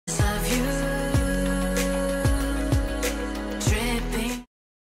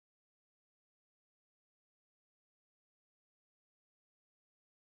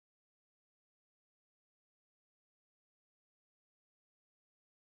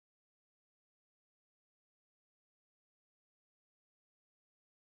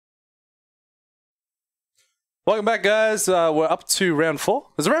Welcome back, guys. We're up to round 4.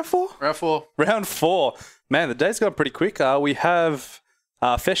 Is it round 4? Round 4. Round 4. Man, the day's gone pretty quick. We have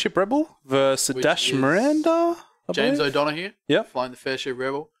Fairship Rebel versus Which Dash is Miranda. I James believe. O'Donoghue Yep. flying the Fairship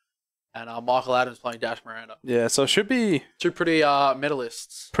Rebel, and Michael Adams playing Dash Miranda. Yeah, so it should be Two pretty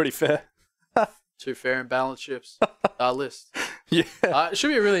medalists, pretty fair. two fair and balanced ships lists. Yeah. It should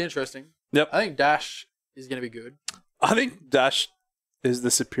be really interesting. Yep. I think Dash is going to be good. I think Dash is the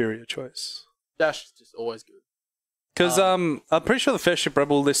superior choice. Dash is just always good. Because I'm pretty sure the Fairship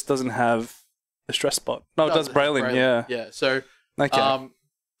Rebel list doesn't have the stress spot. No, it does Braylon, yeah. Yeah. So Okay.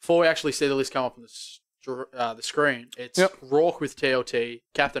 before we actually see the list come up on the screen, it's Rourke with TLT,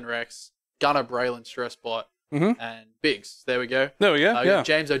 Captain Rex, Gunner, Braylon, stress bot, and Biggs. There we go. There we go. We got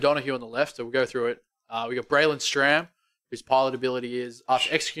James O'Donoghue on the left, so we'll go through it. We got Braylon Stram, whose pilot ability is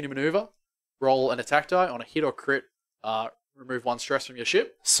after executing a maneuver, roll an attack die on a hit or crit, remove 1 stress from your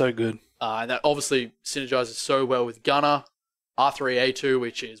ship. So good. And that obviously synergizes so well with Gunner. R3A2,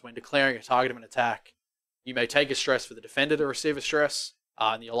 which is when declaring a target of an attack, you may take a stress for the defender to receive a stress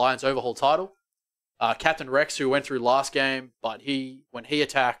in the Alliance Overhaul title. Captain Rex, who went through last game, but when he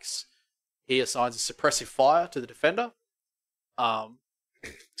attacks, he assigns a suppressive fire to the defender.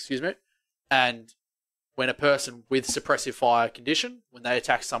 Excuse me. And when a person with suppressive fire condition, when they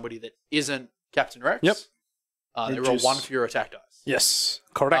attack somebody that isn't Captain Rex, they roll 1 for your attack dice. Yes,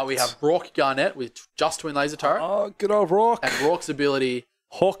 correct. We have Rourke Garnett with just twin laser turret. Oh, good old Rourke. And Rourke's ability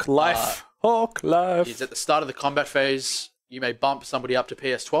Hawk Life. Hawk Life. is at the start of the combat phase, you may bump somebody up to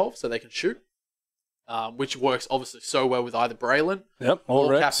PS12 so they can shoot, which works obviously so well with either Braylon or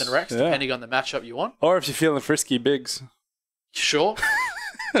Rex. Captain Rex, depending on the matchup you want. Or if you're feeling frisky, Biggs. Sure.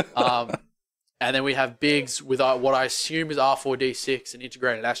 And then we have Biggs with what I assume is R4D6 and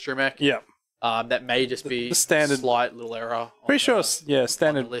integrated astromech. Yeah. That may just be the standard, slight little error. Pretty sure,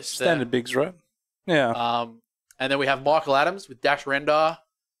 standard Biggs, right? Yeah. And then we have Michael Adams with Dash Rendar,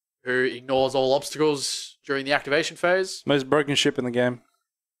 who ignores all obstacles during the activation phase. Most broken ship in the game.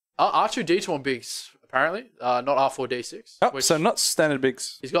 R2D2 on Biggs, apparently, not R4D6. Oh, so not standard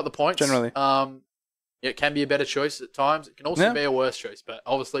Biggs. He's got the points. Generally. It can be a better choice at times. It can also be a worse choice, but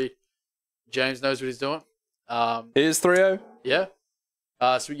obviously James knows what he's doing. It is 3-0. Yeah.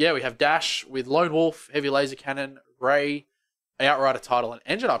 We have Dash with Lone Wolf, Heavy Laser Cannon, Ray, Outrider title, and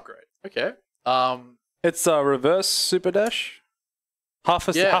engine upgrade. Okay. It's a reverse super dash. Half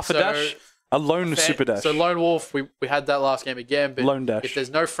a dash. A lone super dash. So Lone Wolf, we had that last game again, but lone dash. If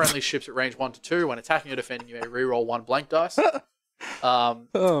there's no friendly ships at range 1 to 2, when attacking or defending, you may reroll 1 blank dice.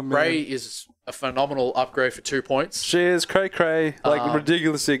 Ray is a phenomenal upgrade for 2 points. She is cray, like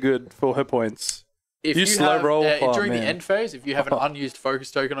ridiculously good for her points. If you slow roll during the end phase, if you have an unused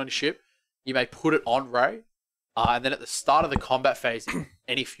focus token on your ship, you may put it on Ray, and then at the start of the combat phase, in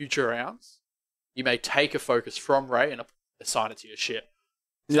any future rounds, you may take a focus from Ray and assign it to your ship.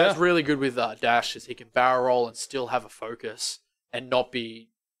 So that's really good with Dash, is he can barrel roll and still have a focus and not be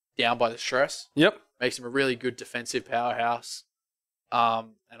down by the stress. Yep. Makes him a really good defensive powerhouse.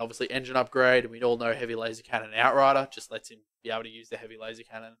 And obviously engine upgrade, and we all know Heavy Laser Cannon Outrider just lets him be able to use the Heavy Laser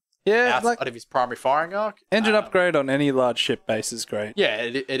Cannon outside of his primary firing arc. Engine upgrade on any large ship base is great. Yeah,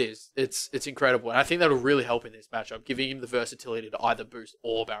 it is. It's incredible. And I think that'll really help in this matchup, giving him the versatility to either boost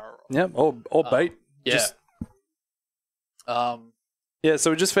or barrel roll. Yep, or bait. Yeah.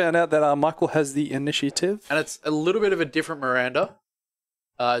 So we just found out that Michael has the initiative. And it's a little bit of a different Miranda.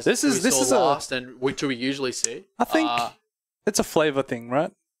 This is last and which we usually see. I think it's a flavor thing,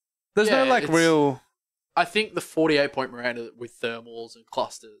 right? There's no real... I think the 48-point Miranda with thermals and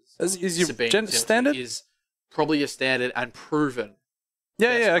clusters is your standard? Is probably a standard and proven.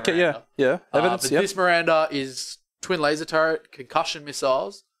 Evidence, but this Miranda is twin laser turret, concussion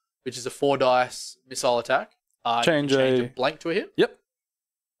missiles, which is a 4-dice missile attack. Change a blank to a hit. Yep.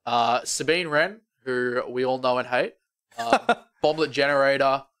 Sabine Wren, who we all know and hate. Bomblet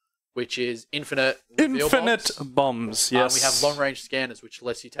generator, which is infinite bombs. Yes. We have long range scanners, which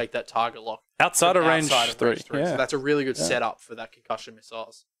lets you take that target lock outside of range 3. Yeah. So that's a really good setup for that concussion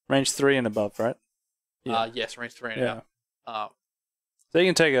missiles. Range 3 and above, right? Yes, range 3 and above. So you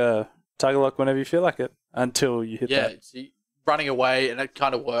can take a target lock whenever you feel like it until you hit that. Yeah, so running away, and it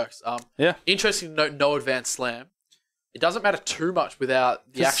kind of works. Interesting to note, no advanced slam. It doesn't matter too much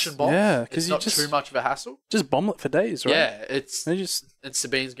without the action bombs. Yeah, because it's not too much of a hassle. Just bomblet for days, right? Yeah, and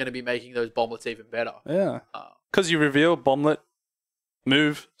Sabine's going to be making those bomblets even better. Yeah, because you reveal bomblet,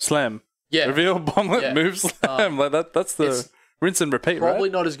 move, slam. Yeah, reveal bomblet, move, slam. That's the rinse and repeat. Probably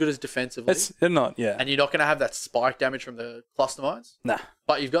not as good as defensively. They're not. Yeah, and you're not going to have that spike damage from the cluster mines. Nah,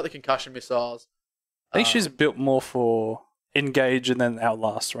 but you've got the concussion missiles. I think she's built more for engage and then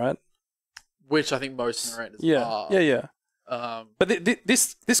outlast, right? which I think most Mirandas are. Yeah. But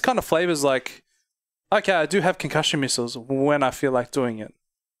this kind of flavor is like, okay, I do have concussion missiles when I feel like doing it.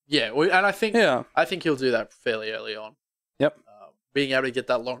 Yeah, and I think he'll do that fairly early on. Yep. Being able to get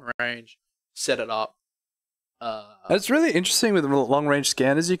that long range, set it up. It's really interesting with long range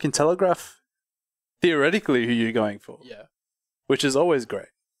scanners. You can telegraph theoretically who you're going for. Yeah. Which is always great.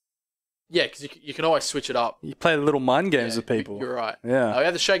 Yeah, because you can always switch it up. You play little mind games with people. You're right. Yeah. We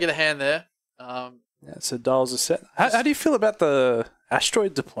have the shake of the hand there. So dials are set. How do you feel about the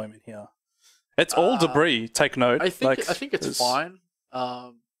asteroid deployment here? It's all debris. Take note. I think it's fine.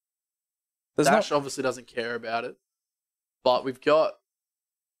 Dash obviously doesn't care about it, but we've got.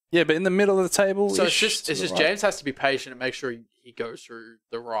 Yeah, but in the middle of the table. So it's just right. James has to be patient and make sure he goes through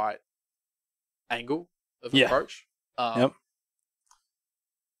the right angle of approach. Yep.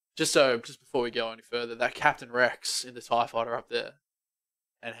 Just before we go any further, that Captain Rex in the TIE Fighter up there,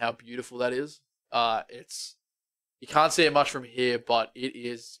 and how beautiful that is. You can't see it much from here, but it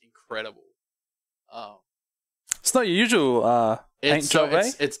is incredible. It's not your usual paint job,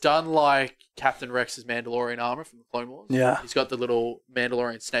 it's done like Captain Rex's Mandalorian armor from the Clone Wars. Yeah. He's got the little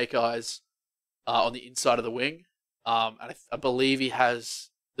Mandalorian snake eyes on the inside of the wing. And I believe he has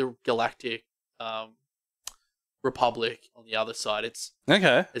the Galactic Republic on the other side. It's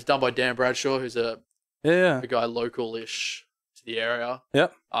done by Dan Bradshaw, who's a guy local-ish to the area.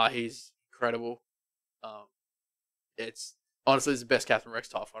 Yep. He's incredible. It's honestly the best Captain Rex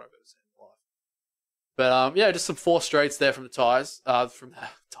TIE fighter I've ever seen in my life. But just some 4 straights there from the ties.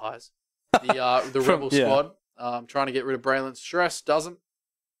 The Rebel squad. Trying to get rid of Braylon's stress, doesn't,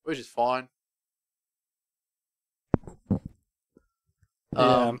 which is fine.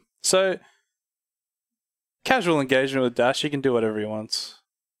 So casual engagement with Dash, he can do whatever he wants.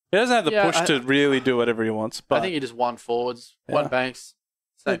 He doesn't have the push to really do whatever he wants. But I think he just 1 forwards, 1 banks,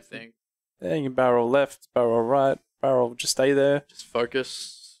 same thing. Yeah, you can barrel left, barrel right, barrel just stay there. Just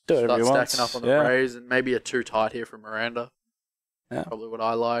focus. Do whatever he wants. Stacking up on the Brays, and maybe a 2 tight here from Miranda. Yeah. Probably what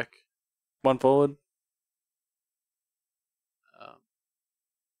I like. 1 forward.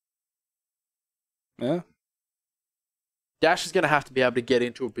 Yeah. Dash is going to have to be able to get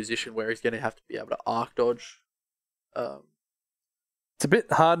into a position where he's going to have to be able to arc dodge. It's a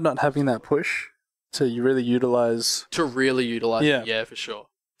bit hard not having that push to really utilize. Yeah, for sure.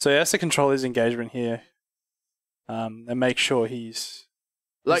 So he has to control his engagement here, and make sure he's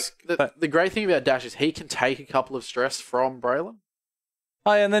the great thing about Dash is he can take a couple of stress from Braylon.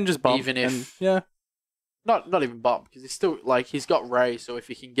 Oh, yeah, and then just bump. Even if not even bump, because he's still he's got Rey, so if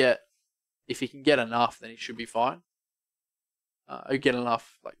he can get enough, then he should be fine. He'll get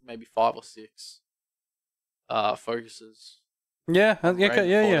enough, maybe 5 or 6 focuses. Yeah.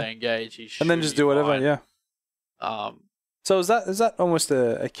 They engage, and then just do whatever. Fine. Yeah. So is that almost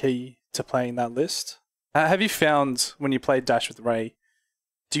a key to playing that list? Have you found when you play Dash with Rey,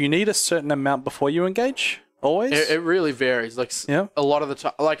 do you need a certain amount before you engage? Always? It really varies. A lot of the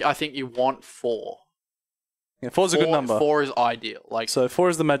time, I think you want 4. Yeah, 4's a good number. 4 is ideal. So 4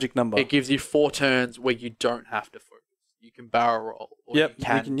 is the magic number. It gives you 4 turns where you don't have to focus. You can barrel roll, or you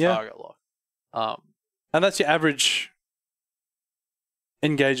can target lock. And that's your average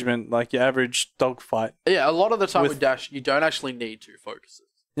engagement, your average dogfight. Yeah, a lot of the time with Dash, you don't actually need 2 focuses.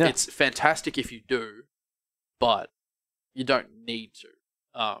 Yeah. It's fantastic if you do, but you don't need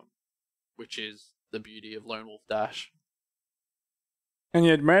to, which is the beauty of Lone Wolf Dash.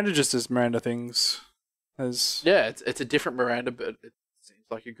 And Miranda just does Miranda things. It's a different Miranda, but it seems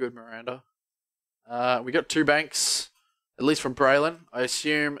like a good Miranda. We got 2 banks, at least from Braylon. I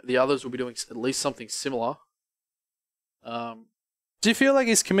assume the others will be doing at least something similar. Do you feel like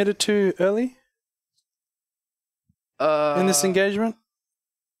he's committed too early in this engagement?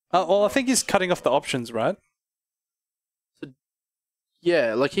 Well, I think he's cutting off the options, right? So,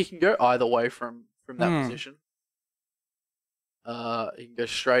 yeah, he can go either way from that position. He can go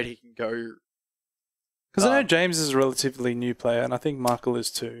straight. He can go. Because I know James is a relatively new player, and I think Michael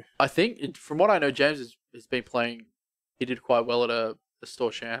is too. I think, from what I know, James has been playing. He did quite well at a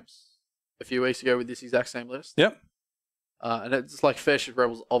Store Champs a few weeks ago with this exact same list. Yep. And it's like Fairship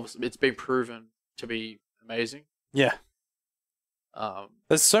Rebels, obviously, it's been proven to be amazing. Yeah.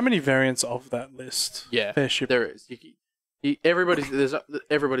 There's so many variants of that list. Yeah, Fairship. There is. Everybody's got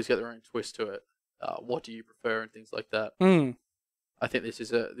their own twist to it. What do you prefer and things like that. I think this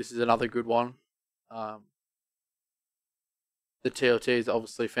is another good one. The TLT is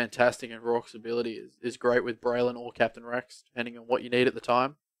obviously fantastic, and Rourke's ability is great with Braylon or Captain Rex, depending on what you need at the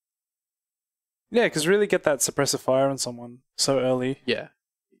time. Yeah, because really get that suppressive fire on someone so early. Yeah,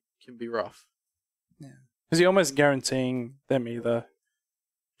 it can be rough. Yeah, because you're almost guaranteeing them either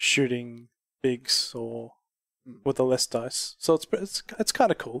shooting bigs or with the less dice. So it's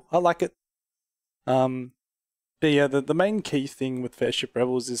kind of cool. I like it. But yeah, the main key thing with Fairship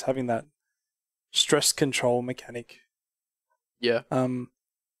Rebels is having that stress control mechanic. Yeah.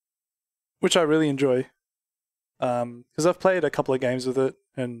 Which I really enjoy. Because I've played a couple of games with it,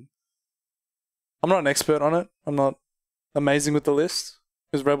 and I'm not an expert on it. I'm not amazing with the list,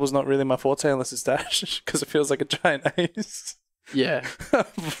 because Rebel's not really my forte unless it's Dash, because it feels like a giant ace. Yeah.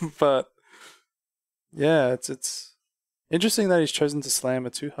 But yeah, it's interesting that he's chosen to slam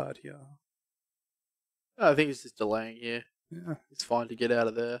it too hard here. I think he's just delaying here. Yeah. It's fine to get out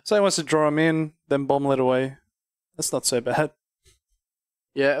of there. So he wants to draw him in, then bomb it away. That's not so bad.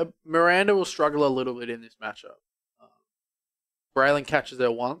 Yeah, Miranda will struggle a little bit in this matchup. Braylon catches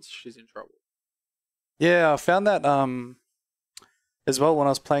her once, she's in trouble. Yeah, I found that as well when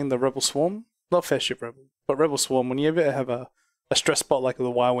I was playing the Rebel Swarm. Not Fairship Rebel, but Rebel Swarm. When you ever have a stress spot like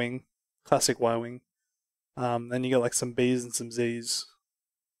the Y-Wing, classic Y-Wing, then you get like some Bs and some Zs.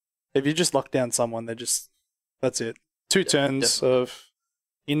 If you just lock down someone, that's it. 2 turns definitely. of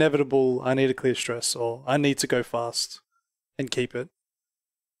inevitable, I need to clear stress, or I need to go fast and keep it.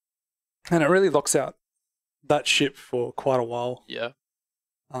 And it really locks out that ship for quite a while. Yeah.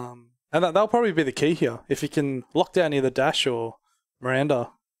 And that'll probably be the key here. If you can lock down either Dash or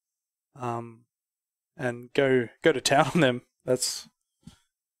Miranda, and go to town on them, it's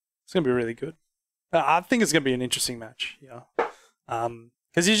gonna be really good. I think it's gonna be an interesting match. Yeah.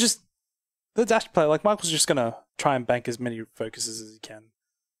 Because the Dash player, like Michael's just gonna try and bank as many focuses as he can,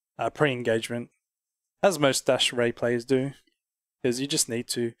 pre-engagement, as most Dash Ray players do, because you just need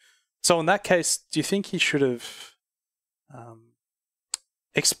to. So in that case, do you think he should have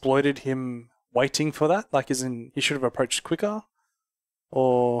exploited him waiting for that? Like, as in, he should have approached quicker?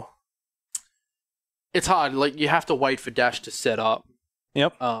 Or... It's hard. Like, you have to wait for Dash to set up.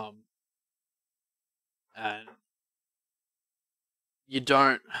 Yep. And you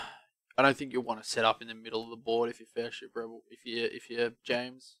don't... I don't think you want to set up in the middle of the board if you're Fairship Rebel, if you're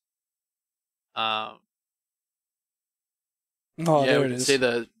James. Oh, yeah, there we it can is.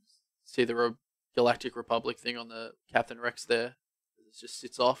 see the Galactic Republic thing on the Captain Rex there. It just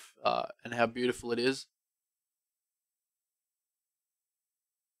sits off, and how beautiful it is.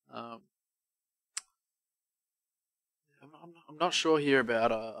 I'm not sure here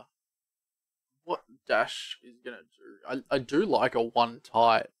about what Dash is gonna do. I do like a one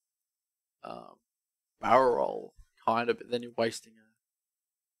tight barrel roll kind of, but then you're wasting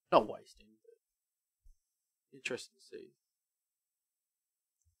not wasting, but interesting to see.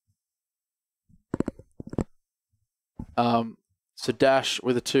 So Dash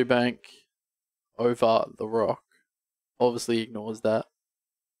with a 2 bank over the rock obviously ignores that.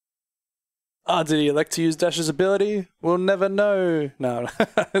 Did he elect to use Dash's ability? We'll never know. No,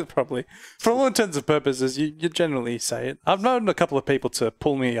 probably. For all intents and purposes, you generally say it. I've known a couple of people to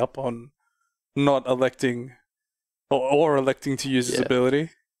pull me up on not electing or electing to use his ability.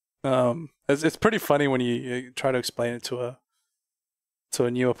 It's pretty funny when you try to explain it to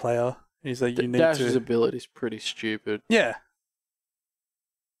a newer player. He's like, you need Dash's to... ability is pretty stupid. Yeah.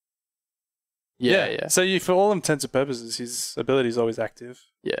 Yeah. So for all intents and purposes, his ability is always active.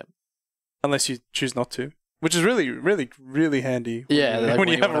 Yeah. Unless you choose not to, which is really, really, really handy. When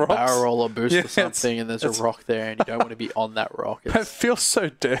you have rocks. a barrel roll or boost or something, and there's a rock there, and you don't want to be on that rock. It feels so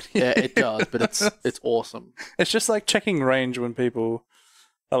dirty. Yeah, it does, but it's awesome. It's just like checking range when people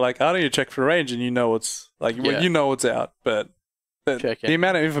are like, "I don't need to check for range," and you know it's like you know it's out, but the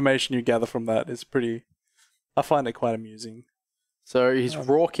amount of information you gather from that is pretty. I find it quite amusing. So he's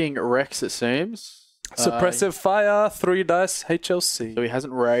rocking Rex, it seems. Suppressive fire, 3 dice, HLC. So he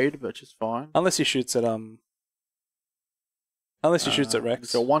hasn't raid, which is fine. Unless he shoots at Rex.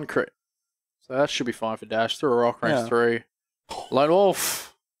 So 1 crit. So that should be fine for Dash. Through a rock, range 3. Lone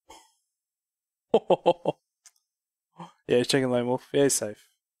Wolf. Yeah, he's checking Lone Wolf. Yeah, he's safe.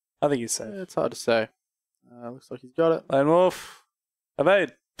 I think he's safe. Yeah, it's hard to say. Looks like he's got it. Lone Wolf.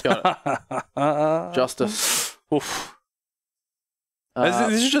 Evade. Got it. Justice. Oof.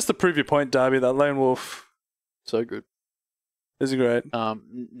 This is just to prove your point, Darby, that Lone Wolf... So good. This is great.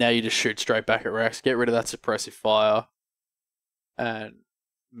 Now you just shoot straight back at Rex. Get rid of that suppressive fire. And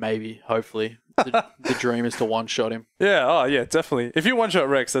maybe, hopefully, the dream is to one-shot him. Yeah, definitely. If you one-shot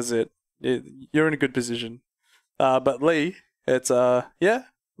Rex, that's it. You're in a good position. But Lee, it's,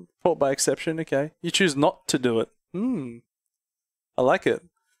 fought by exception, okay. You choose not to do it. I like it.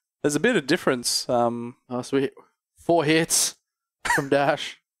 There's a bit of difference. So 4 hits from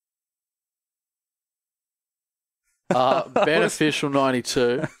Dash. Beneficial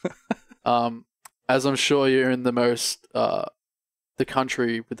 92. As I'm sure you're in the most the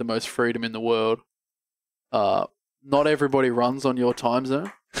country with the most freedom in the world, not everybody runs on your time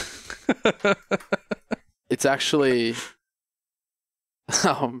zone. It's actually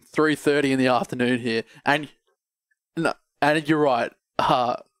 3:30 in the afternoon here, and you're right.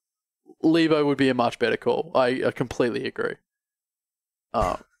 Lebo would be a much better call. I completely agree.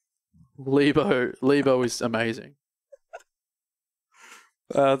 Lebo is amazing.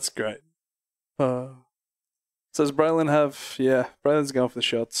 That's great. So does Braylon have... Yeah, Braylon's going for the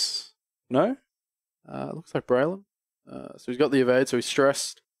shots. No? Looks like Braylon. So he's got the evade, so he's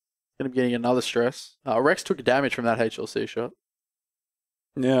stressed. Going to be getting another stress. Rex took damage from that HLC shot.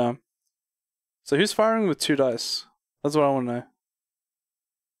 Yeah. So who's firing with 2 dice? That's what I want to know.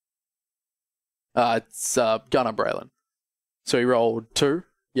 It's Gunnar Braylon. So he rolled 2.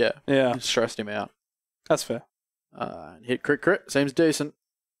 Yeah. Yeah. Stressed him out. That's fair. And hit crit. Seems decent.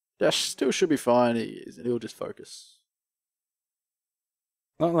 Dash still should be fine. He'll just focus.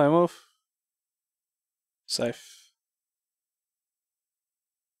 Not Lone Wolf. Safe.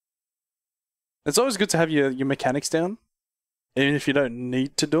 It's always good to have your mechanics down, even if you don't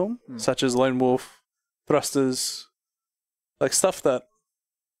need to do them, such as Lone Wolf, thrusters, like stuff that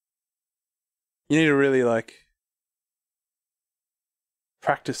you need to really like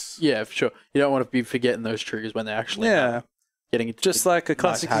practice. Yeah, for sure. You don't want to be forgetting those triggers when they're actually getting into just like a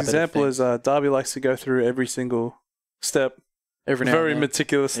classic example is Darby likes to go through every single step very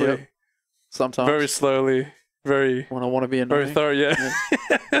meticulously. Yep. Sometimes very slowly, very when I want to be annoying. Very thorough, yeah.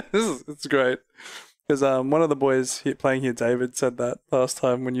 It's great. Because one of the boys playing here, David, said that last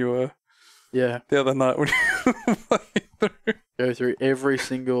time when you were the other night when you were playing through. Go through every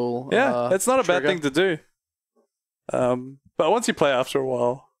single it's not a trigger. bad thing to do. But once you play after a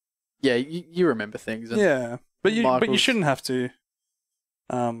while, you remember things. And but you shouldn't have to.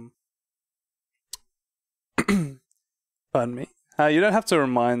 Pardon me. You don't have to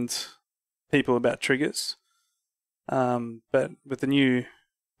remind people about triggers. But with the new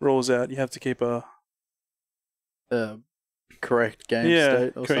rules out, you have to keep a correct game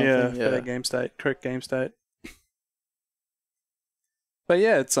state or something. Correct game state. But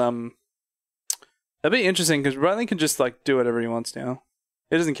yeah, it's it'll be interesting because Braylon can just like do whatever he wants now.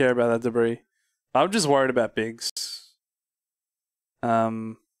 He doesn't care about that debris. I'm just worried about bigs.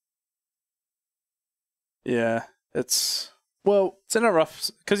 Yeah, it's in a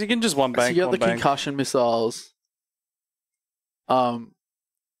rough because you can just one bank. So you got the concussion missiles. You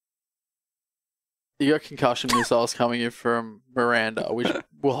got concussion missiles coming in from Miranda, which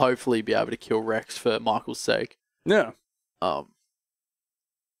will hopefully be able to kill Rex for Michael's sake. Yeah.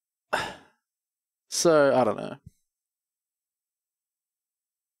 So I don't know.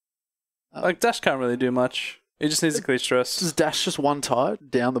 Like Dash can't really do much. He just needs to clear stress. Does Dash just one tide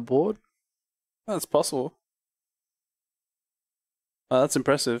down the board? That's possible. That's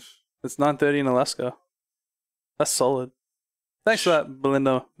impressive. It's 9:30 in Alaska. That's solid. Thanks for that,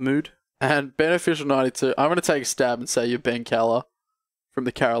 Belinda Mood. And Beneficial 92. I'm going to take a stab and say you're Ben Keller from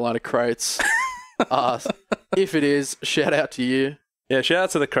the Carolina Crates. If it is, shout out to you. Yeah, shout out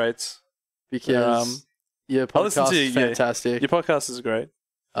to the Crates. Because your podcast is fantastic. Your podcast is great.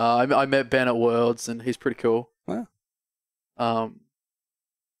 I met Ben at Worlds and he's pretty cool. Wow.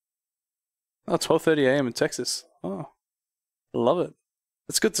 12:30 a.m. in Texas. Oh, love it.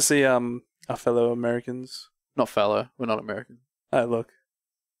 It's good to see our fellow Americans. Not fellow. We're not American. Hey, look.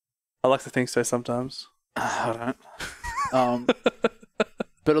 I like to think so sometimes. I don't.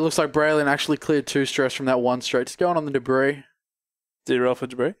 But it looks like Braylon actually cleared 2 stress from that one straight. Just going on the debris. Did he roll for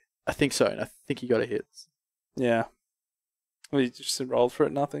debris? I think so. And I think he got a hit. Yeah. Well, he just rolled for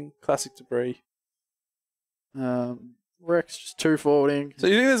it. Nothing. Classic debris. Rex just 2 forwarding. So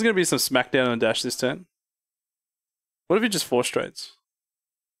you think there's going to be some smackdown on Dash this turn? What if he just 4 straights?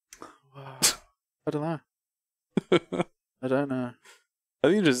 I don't know. I don't know. I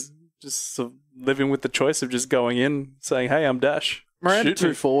think just sort of living with the choice of just going in, saying, "Hey, I'm Dash." Miranda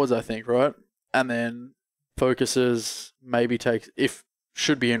 2 forwards, I think, right? And then focuses maybe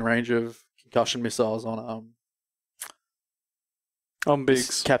should be in range of concussion missiles on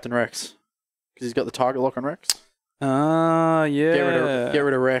Biggs. Captain Rex, because he's got the target lock on Rex. Yeah. Get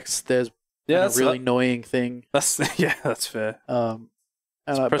rid of Rex. There's a really annoying thing. That's fair. But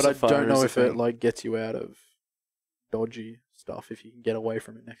I don't know if it gets you out of dodgy stuff if you can get away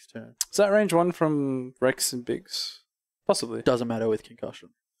from it next turn. Is that range 1 from Rex and Biggs? Possibly. Doesn't matter with concussion.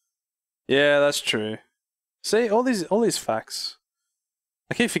 Yeah, that's true. See, all these facts.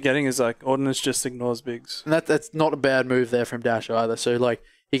 I keep forgetting is like Ordnance just ignores Biggs. And that's not a bad move there from Dash either. So like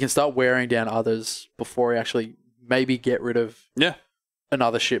he can start wearing down others before he actually maybe get rid of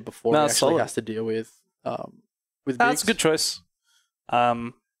another ship before he actually has to deal with Biggs. That's a good choice.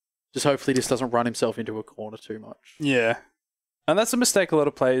 Just hopefully this doesn't run himself into a corner too much. Yeah. And that's a mistake a lot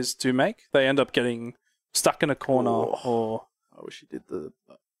of players do make. They end up getting stuck in a corner or... I wish he did the...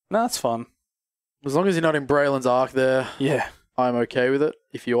 No, it's fun. As long as you're not in Braylon's arc there, yeah, I'm okay with it.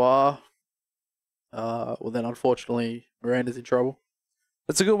 If you are, well then unfortunately Miranda's in trouble.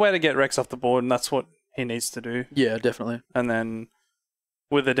 It's a good way to get Rex off the board, and that's what he needs to do. Yeah, definitely. And then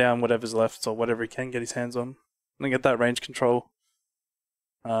wither down whatever's left or whatever he can get his hands on, and get that range control.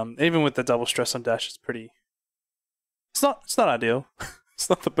 Even with the double stress on dash, it's pretty... It's not ideal. It's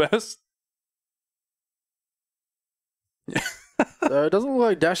not the best. Yeah. So it doesn't look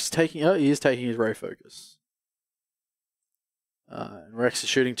like Dash is taking... Oh, he is taking his Ray focus. And Rex is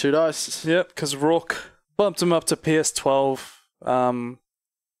shooting 2 dice. Yep, because Rourke bumped him up to PS12.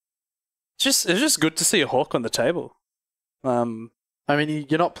 It's just good to see a Hawk on the table. I mean,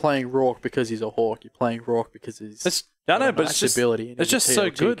 you're not playing Rourke because he's a Hawk. You're playing Rourke because he's... I know, but it's just so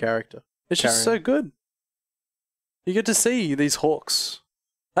good. Character. It's just so good. You get to see these Hawks.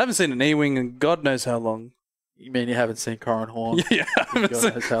 I haven't seen an E-Wing in God knows how long. You mean you haven't seen Corran Horn? Yeah, I haven't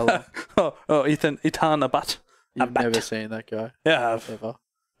seen... Ethan Abat. You've never seen that guy? Yeah, I have. Ever.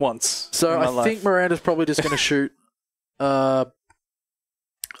 Once. So I think Miranda's probably just going to shoot... I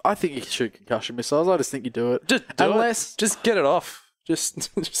think you can shoot concussion missiles. I just think you do it. Just get it off.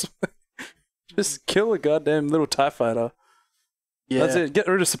 Just kill a goddamn little TIE fighter. Yeah. That's it. Get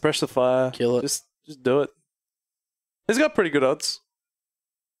rid of suppress the fire. Kill it. Just do it. He's got pretty good odds.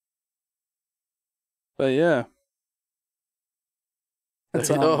 But yeah. That's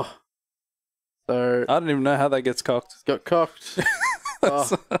So I don't even know how that gets cocked. It's got cocked.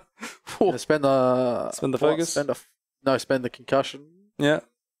 Spend the focus. Spend the concussion. Yeah.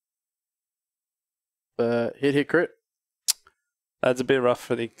 But hit crit. That's a bit rough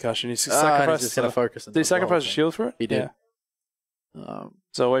for the concussion. He's just going to focus. Did he sacrifice a shield for it? He did. Yeah.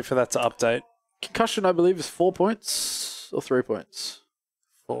 So wait for that to update. Concussion, I believe, is 4 points or 3 points.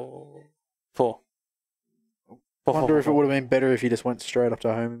 4. I wonder if it would have been better if he just went straight up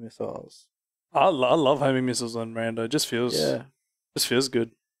to homing missiles. I love homing missiles on Miranda. It just feels good.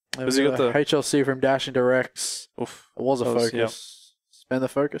 Because you got the HLC from Dash into Rex. Oof. It was a focus. Yep. Spend the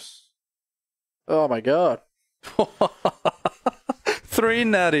focus. Oh my god. 3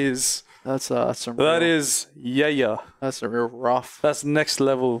 natties. That's some. That is That's a real rough. That's next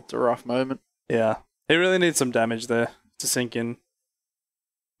level. It's a rough moment. Yeah, he really needs some damage there to sink in.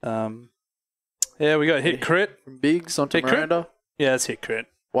 Yeah, we got hit crit from Biggs onto hit Miranda. Crit? Yeah, it's hit crit.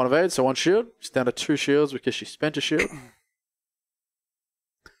 1 of 8, so 1 shield. She's down to 2 shields because she spent a shield.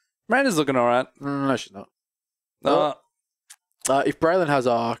 Miranda's looking alright. No, she's not. If Braylon has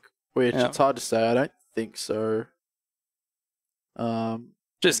arc, which it's hard to say, I don't think so.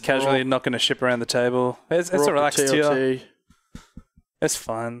 Just casually knocking a ship around the table. It's a relaxed tier. It's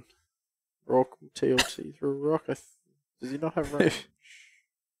fun. Rock TLT through Rock. Does he not have range?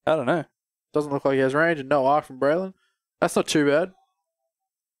 I don't know. Doesn't look like he has range and no arc from Braylon. That's not too bad.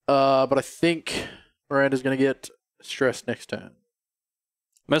 But I think Miranda's going to get stressed next turn.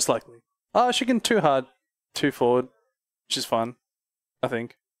 Most likely. Oh, she can 2 hard, 2 forward, which is fun, I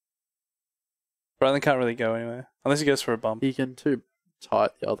think. Braylon can't really go anywhere, unless he goes for a bump. He can 2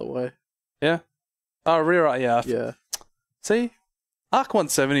 tight the other way. Yeah? Oh, rear arc, yeah. Yeah. See? Arc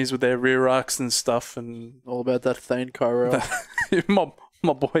 170s with their rear arcs and stuff, and... All about that Thane Kyrell. my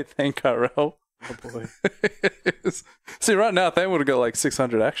boy Thane Kyrell. My boy. See, right now, Thane would have got like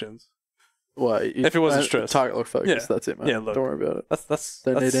 600 actions. Well, if it wasn't stressed. Target lock focus, that's it, man. Yeah, look, don't worry about it.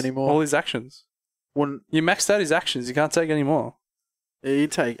 Don't need any more. All his actions. You maxed out his actions, you can't take any more. Yeah, you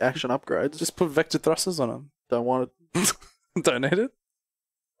take action upgrades. Just put vector thrusters on him. Don't want it. Don't need it?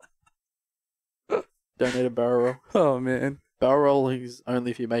 Don't need a barrel roll. Oh, man. Barrel rolling is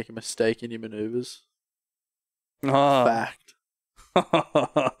only if you make a mistake in your maneuvers. Oh. Fact.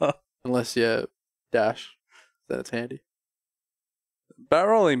 Unless you dash, then it's handy.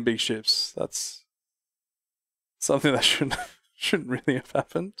 Barrel rolling big ships, that's something that shouldn't really have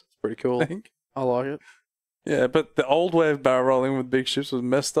happened. It's pretty cool. I think. I like it. Yeah, but the old way of barrel rolling with big ships was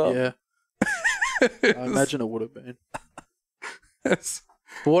messed up. Yeah. I imagine it would have been. But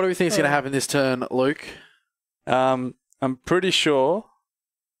what do we think is going to happen this turn, Luke? I'm pretty sure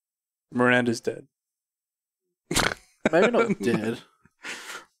Miranda's dead. Maybe not dead.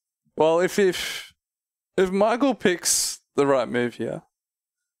 Well, if Michael picks the right move here,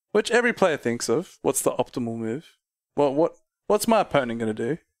 which every player thinks of, what's the optimal move? Well, what's my opponent going to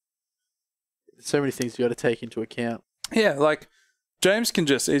do? There's so many things you got to take into account. Yeah, like James can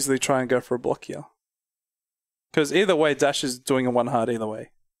just easily try and go for a block here. Because either way, Dash is doing a 1 hard either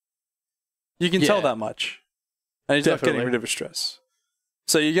way. You can tell that much. And he's not getting rid of a stress.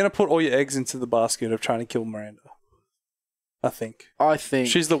 So you're going to put all your eggs into the basket of trying to kill Miranda. I think.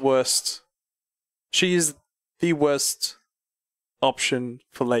 She's the worst. She is the worst option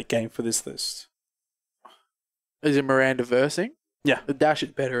for late game for this list. Is it Miranda versing? Yeah. The Dash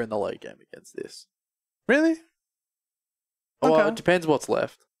is better in the late game against this. Really? Well, it depends what's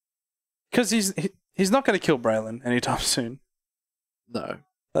left. Because he's not going to kill Braylon anytime soon. No.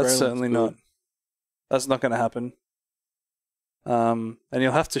 That's Braylon's certainly good. not. That's not going to happen. And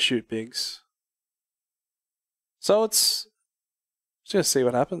you'll have to shoot bigs. So it's just going to see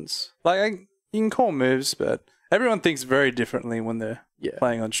what happens. Like, you can call moves, but everyone thinks very differently when they're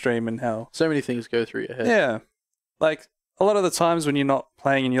playing on stream and how... So many things go through your head. Yeah. Like, a lot of the times when you're not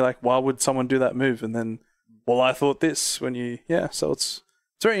playing and you're like, why would someone do that move? And then, well, I thought this when you... Yeah, so it's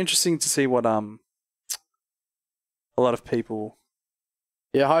very interesting to see what a lot of people...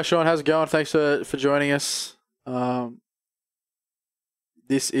 Yeah, hi Sean, how's it going? Thanks for joining us.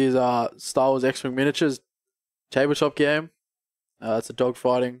 This is Star Wars X-Wing Miniatures tabletop game. It's a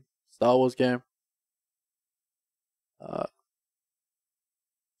dogfighting Star Wars game.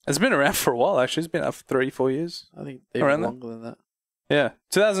 It's been around for a while, actually. It's been up for 3-4 years. I think even longer than that. Yeah,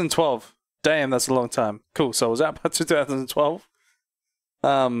 2012. Damn, that's a long time. Cool, so I was out by 2012.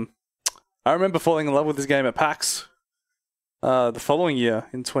 I remember falling in love with this game at PAX. The following year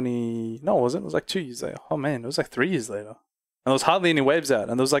in 20... No, it wasn't. It was like 2 years later. Oh, man. It was like 3 years later. And there was hardly any waves out.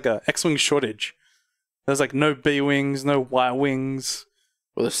 And there was like a X-Wing shortage. There was like no B-Wings, no Y-Wings.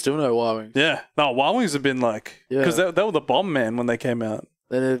 Well, there's still no Y-Wings. Yeah. No, Y-Wings have been like... Because they were the bomb, man, when they came out.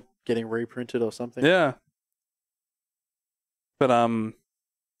 They're getting reprinted or something. Yeah. But,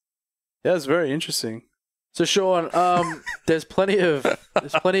 yeah, it's very interesting. So, Sean, there's plenty of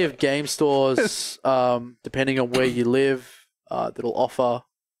game stores, depending on where you live, that'll offer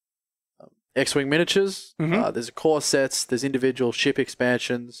X-Wing miniatures. Mm-hmm. There's core sets, there's individual ship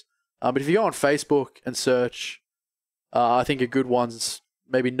expansions. But if you go on Facebook and search, I think a good one's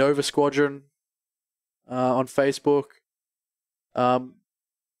maybe Nova Squadron on Facebook.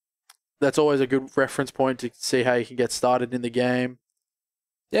 That's always a good reference point to see how you can get started in the game.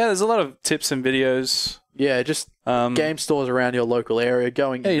 Yeah, there's a lot of tips and videos. Yeah, just game stores around your local area,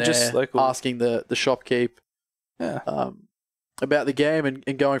 going in there, just asking the shopkeep about the game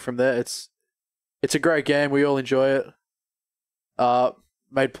and going from there. It's a great game. We all enjoy it.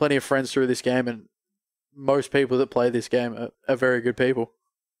 Made plenty of friends through this game, and most people that play this game are very good people.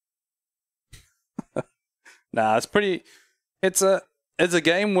 Nah, it's pretty... It's a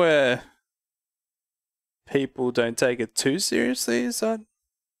game where people don't take it too seriously, is that...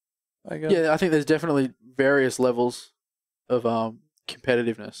 Yeah, I think there's definitely various levels of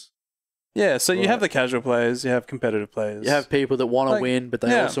competitiveness. Yeah, so you have the casual players, you have competitive players. You have people that want to win, but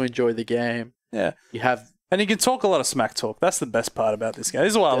they also enjoy the game. Yeah. And you can talk a lot of smack talk. That's the best part about this game.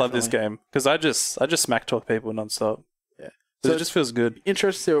 This is why I love this game, because I just smack talk people nonstop. Yeah. So it just feels good.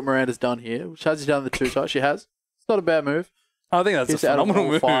 Interesting to see what Miranda's done here. Which has he done the two times? She has. It's not a bad move. I think that's a phenomenal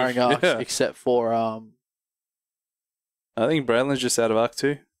move. Firing arcs, except for I think Braylon's just out of arc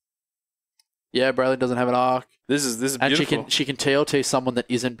too. Yeah, Braylon doesn't have an arc. This is beautiful. And she can TLT someone that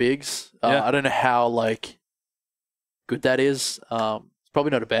isn't Biggs. I don't know how good that is. It's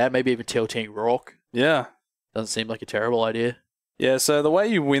probably not a bad. Maybe even TLTing Rourke. Yeah, doesn't seem like a terrible idea. Yeah. So the way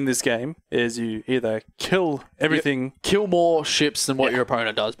you win this game is you either kill everything, kill more ships than what your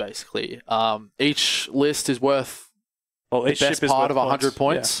opponent does. Basically, each list is worth each the best part of 100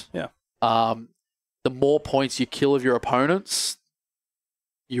 points. Yeah. The more points you kill of your opponents,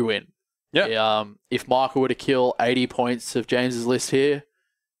 you win. Yeah. If Michael were to kill 80 points of James's list here,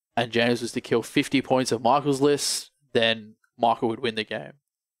 and James was to kill 50 points of Michael's list, then Michael would win the game.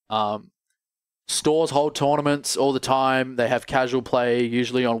 Stores hold tournaments all the time. They have casual play,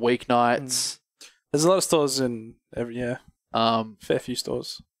 usually on weeknights. There's a lot of stores in fair few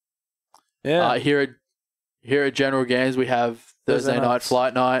stores. Yeah. Here at General Games, we have Thursday night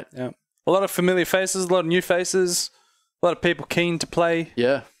flight night. Yeah. A lot of familiar faces, a lot of new faces, a lot of people keen to play.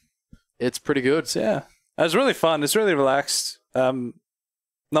 Yeah. It's pretty good. So, yeah. It was really fun. It's really relaxed. No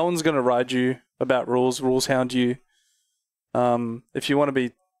one's going to ride you about rules hound you. If you want to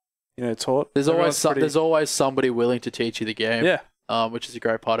be, taught. There's always somebody willing to teach you the game. Yeah. Which is a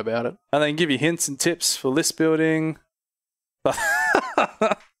great part about it. And they can give you hints and tips for list building.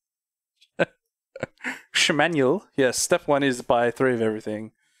 Shmanual. Yes, step 1 is buy 3 of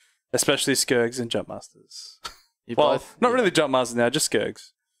everything, especially Skirgs and Jumpmasters. Not really Jumpmasters now, just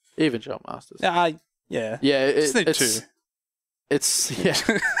Skirgs. Even Jumpmasters. Yeah. It's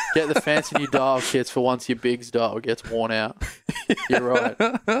get the fancy new dial kits for once your Biggs dial gets worn out. You're right.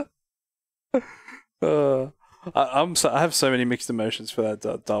 I have so many mixed emotions for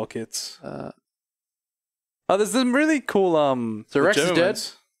that dial kits. There's some really cool So Rex is dead.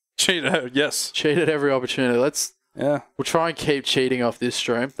 Cheated, yes. Cheated every opportunity. We'll try and keep cheating off this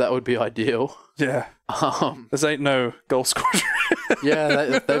stream. That would be ideal. Yeah. This ain't no goal squadron.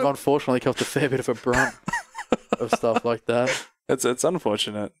 Yeah, they've unfortunately copped a fair bit of a brunt of stuff like that. It's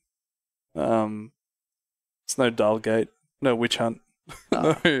unfortunate. It's no Dialgate, no witch hunt.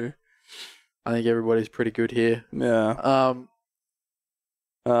 No. I think everybody's pretty good here. Yeah.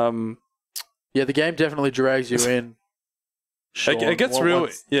 Yeah, the game definitely drags you in. It gets real.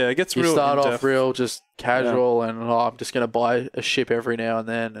 Yeah, it gets real. You start off real, just casual, and I'm just going to buy a ship every now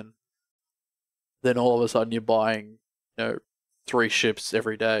and then all of a sudden you're buying, 3 ships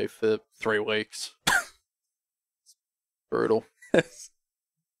every day for 3 weeks. Brutal.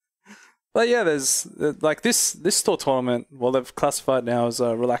 But yeah, there's like this store tournament. Well, they've classified now as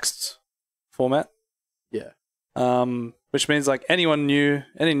a relaxed format. Yeah. Which means like anyone new,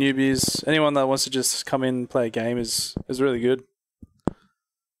 any newbies, anyone that wants to just come in and play a game is really good.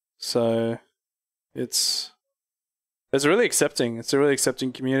 So it's really accepting. It's a really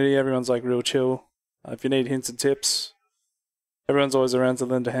accepting community. Everyone's like real chill. If you need hints and tips, everyone's always around to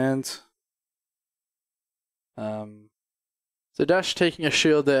lend a hand. So Dash taking a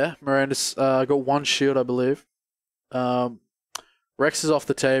shield there. Miranda's got 1 shield, I believe. Rex is off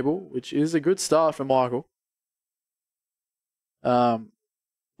the table, which is a good start for Michael.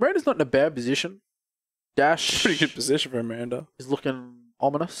 Miranda's not in a bad position. Dash, pretty good position for Miranda. Is looking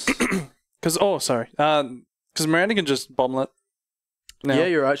ominous. Because Miranda can just bomblet. Now. Yeah,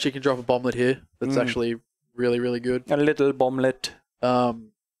 you're right. She can drop a bomblet here. That's actually really, really good. A little bomblet.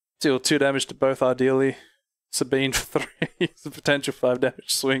 Deal 2 damage to both ideally. Sabine for 3. It's a potential 5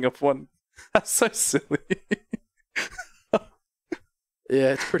 damage swing of 1. That's so silly.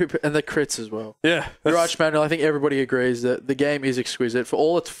 Yeah, it's pretty... And the crits as well. Yeah. You're right, Manuel. I think everybody agrees that the game is exquisite. For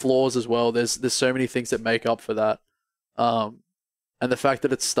all its flaws as well, there's so many things that make up for that. And the fact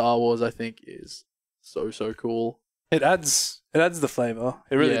that it's Star Wars, I think, is so cool. It adds the flavor.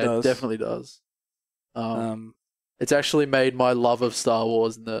 It really does. It definitely does. It's actually made my love of Star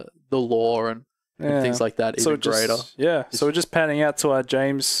Wars and the lore and things like that even greater. Yeah, so we're just panning out to our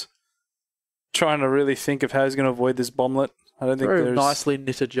James, trying to really think of how he's going to avoid this bomblet. I don't think very nicely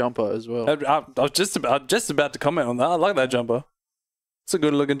knitted jumper as well. I was just about to comment on that. I like that jumper. It's a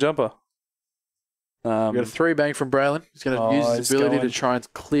good looking jumper. We got a 3 bang from Braylon. He's going to use his ability to try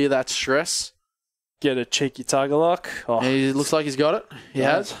and clear that stress. Get a cheeky target lock. And he looks like he's got it. He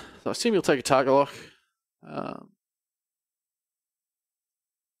has. So I assume he'll take a target lock.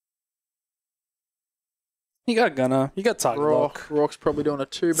 You got Gunner. You got target lock. Rock's probably doing a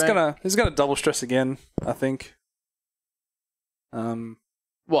 2 bang. He's gonna double stress again, I think.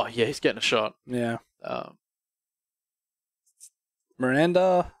 Well, yeah, he's getting a shot. Yeah.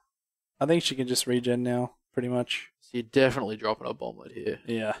 Miranda, I think she can just regen now, pretty much. So you're definitely dropping a bomblet here.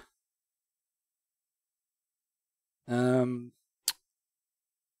 Yeah.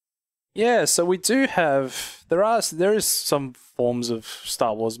 Yeah, so we do have there is some forms of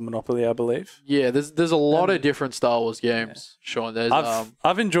Star Wars Monopoly, I believe. Yeah, there's a lot of different Star Wars games. Yeah. Sean, there's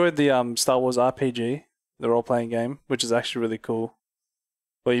I've enjoyed the Star Wars RPG, the role playing game, which is actually really cool.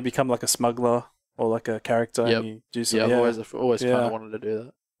 Where you become like a smuggler or like a character and you do something. Yeah, I've always kind of wanted to do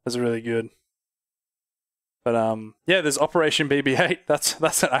that. That's really good. But yeah, there's Operation BB-8.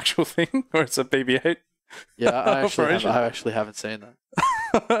 That's an actual thing, or it's a BB-8. Yeah, I actually haven't seen that.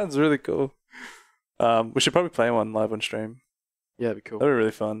 That's really cool. We should probably play one live on stream. Yeah, that'd be cool. That'd be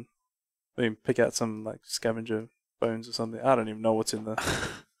really fun. We can pick out some like scavenger bones or something. I don't even know what's in there.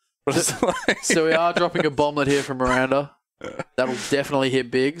 So we are dropping a bomblet here from Miranda. That'll definitely hit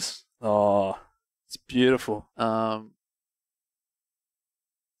Biggs. Oh, it's beautiful. So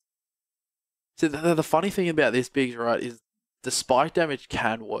the funny thing about this Biggs, right, is the spike damage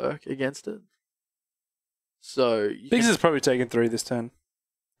can work against it. So Biggs has probably taken 3 this turn.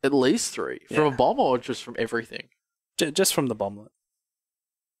 At least 3 from a bomb or just from everything. Just from the bomblet.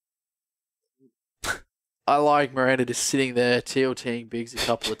 I like Miranda just sitting there TLTing Biggs a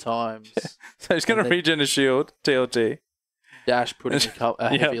couple of times. Yeah. So he's going to regen a shield, TLT. Dash putting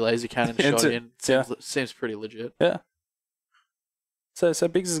a heavy laser cannon shot in. Seems pretty legit. Yeah. So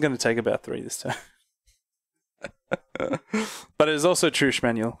Biggs is going to take about 3 this time. But it is also true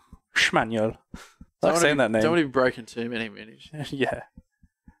Schmanuel. Schmanuel. I like saying that name. Don't want to be breaking too many minis. Yeah.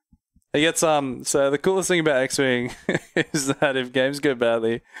 He gets so the coolest thing about X-Wing is that if games go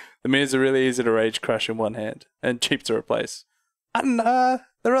badly, the minis are really easy to rage crush in one hand and cheap to replace. And they're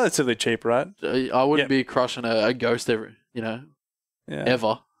relatively cheap, right? I wouldn't be crushing a ghost ever. Yeah.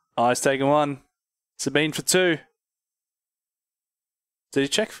 Ever. Oh, he's taking 1. Sabine for 2. Did he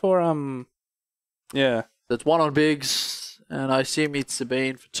check for Yeah. That's 1 on Biggs, and I assume it's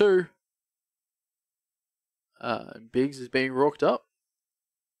Sabine for 2. Biggs is being rocked up.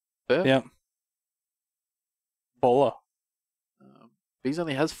 Fair. Yep. Baller. Biggs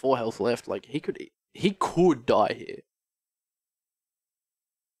only has 4 health left. Like he could die here.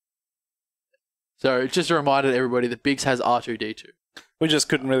 So just a reminder to everybody that Biggs has R2D2. We just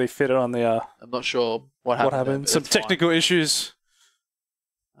couldn't really fit it on the. I'm not sure what happened. Some technical issues.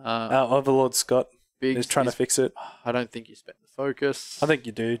 Our Overlord Scott is trying to fix it. I don't think you spent the focus. I think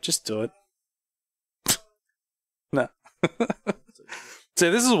you do. Just do it. No. See,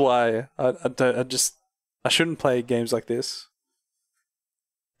 this is why I shouldn't play games like this.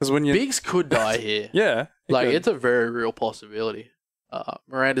 Because when Biggs could die here. Yeah, it's a very real possibility.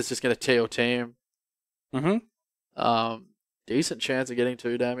 Miranda's just going to TLT him. Decent chance of getting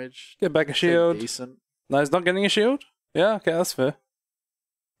 2 damage. Get back a shield. Decent. No, he's not getting a shield. Yeah, okay, that's fair.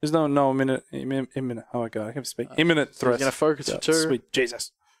 There's no imminent. Oh my god, I can't speak. Imminent threat. He's going to focus for 2. Sweet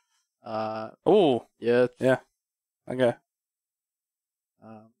Jesus. Oh yeah. Okay.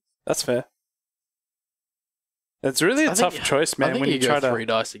 That's fair. It's really a tough choice, man. When you try to 3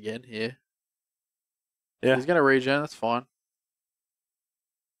 dice again here. Yeah, he's going to regen. That's fine.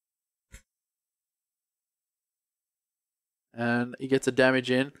 And he gets a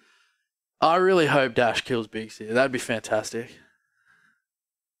damage in. I really hope Dash kills Biggs here. That'd be fantastic.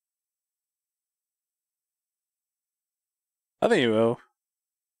 I think he will.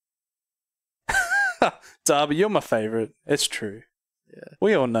 Darby, you're my favourite. It's true. Yeah.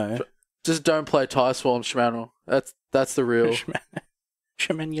 We all know. Just don't play Tie Swarm, Schmannel. That's the real.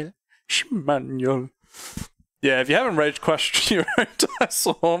 Schmanuel. Yeah, if you haven't rage crushed your own Die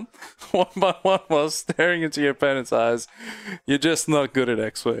Swarm 1 by 1 while staring into your opponent's eyes, you're just not good at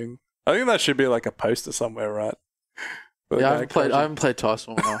X-Wing. I think that should be like a poster somewhere, right? Yeah, I haven't played Tie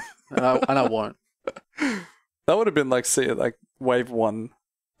Swarm enough, and I won't. That would have been like wave 1.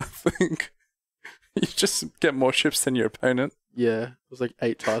 I think you just get more ships than your opponent. Yeah, it was like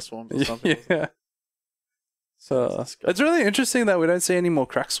 8 Tie Swarms or something. Yeah. So it's really interesting that we don't see any more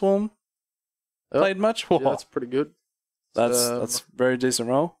Crack Swarm played much. Yeah, that's pretty good. That's very decent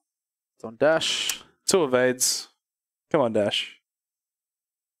roll. It's on Dash. 2 evades. Come on, Dash.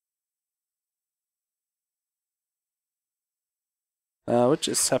 What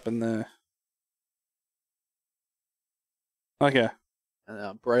just happened there? Okay.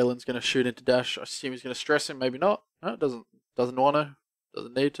 And Braylon's going to shoot into Dash. I assume he's going to stress him. Maybe not. No, doesn't want to.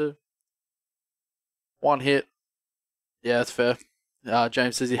 Doesn't need to. 1 hit. Yeah, that's fair.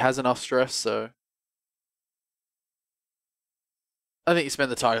 James says he has enough stress, so I think you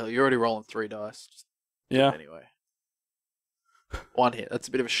spend the title. You're already rolling 3 dice. Just anyway. 1 hit. That's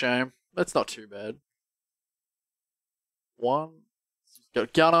a bit of a shame. That's not too bad. 1. Got a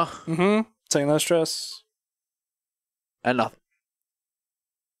gunner. Taking no stress. And nothing.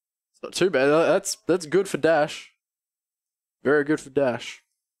 It's not too bad. That's good for Dash. Very good for Dash.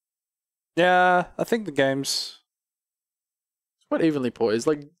 Yeah, I think the game's quite evenly poised.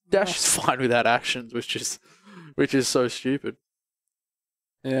 Like Dash is fine without actions, which is so stupid.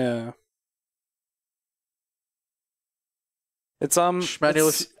 Yeah. It's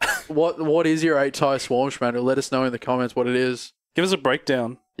Schmanuel, what is your 8 Tie Swarm, Schmanuel? Let us know in the comments what it is. Give us a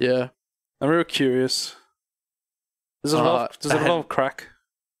breakdown. Yeah. I'm real curious. Does it involve crack?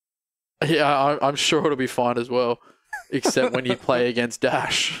 Yeah, I'm sure it'll be fine as well. Except when you play against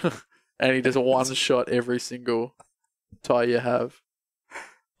Dash and he does a 1-shot every single tie you have.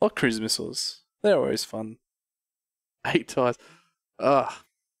 Or cruise missiles. They're always fun. 8 ties. Ugh.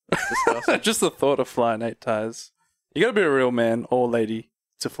 Disgusting. Just the thought of flying 8 ties. You gotta be a real man or lady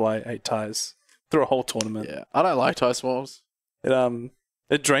to fly 8 ties through a whole tournament. Yeah. I don't like Tie Swarms.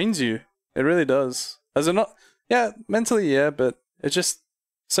 It drains you. It really does. As in not mentally but it's just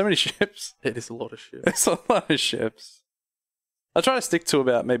so many ships. It is a lot of ships. It's a lot of ships. I try to stick to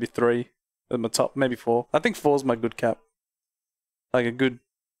about maybe 3 at my top, maybe 4. I think 4's my good cap.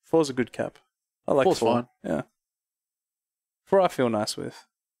 4's a good cap. I like 4's 4. fine. Yeah. 4 I feel nice with.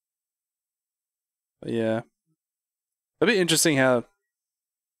 But yeah. It'd be interesting how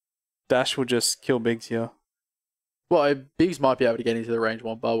Dash will just kill Biggs here. Well, Biggs might be able to get into the range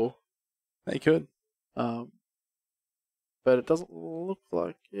 1 bubble. He could. But it doesn't look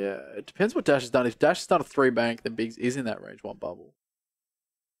like... Yeah, it depends what Dash has done. If Dash has done a 3 bank, then Biggs is in that range 1 bubble.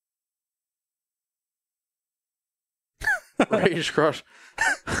 Rage Crush.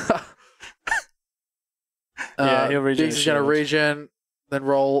 Yeah, he'll regen. Biggs is going to regen, then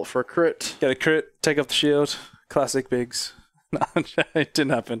roll for a crit. Get a crit, take off the shield. Classic Biggs. No, it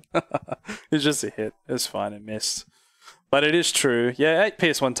didn't happen. It was just a hit. It was fine. It missed. But it is true. Yeah, 8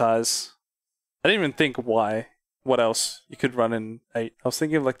 PS1 ties. I didn't even think why. What else you could run in 8. I was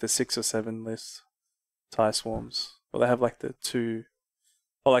thinking of like the 6 or 7 list tie swarms. Or they have like the 2,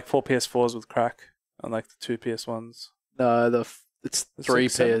 or like 4 PS4s with crack and like the 2 PS1s. No, it's 3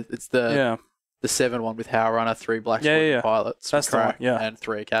 PS. It's the 7 one with Howl Runner, 3 Black Swan pilots, that's crack, the one, and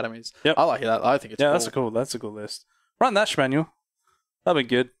 3 academies. Yep. I like that. I think it's cool. That's a cool list. Run that Schmanuel. That'd be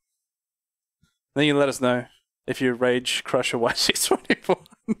good. Then you let us know if you Rage Crusher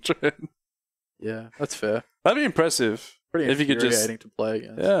YC2400. Yeah, that's fair. That'd be impressive. Pretty if you could just to play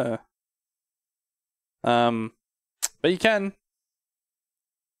against. Yeah. But you can.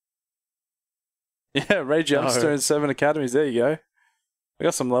 Yeah, Rage Youngster and 7 academies. There you go. We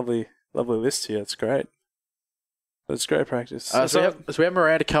got some lovely lists here. It's great. It's great practice. So we have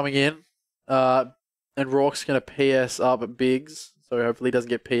Miranda coming in, and Rourke's going to PS up at Biggs, so hopefully he doesn't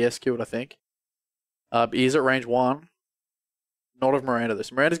get PS killed, I think. But he's at range 1. Not of Miranda, though.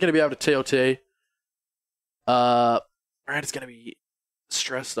 So Miranda's going to be able to TLT. Miranda's going to be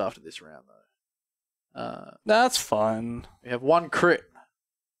stressed after this round, though. That's fine. We have 1 crit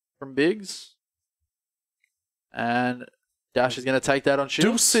from Biggs. And Dash is going to take that on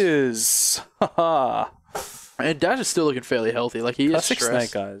shield. Deuces! Haha. And Dash is still looking fairly healthy. Like, he is Classic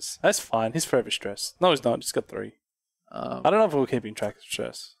stressed. Snake, guys. That's fine. He's forever stressed. No, he's not. He's got 3. I don't know if we're keeping track of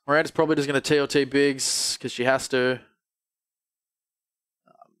stress. Miranda's probably just going to TLT Biggs because she has to.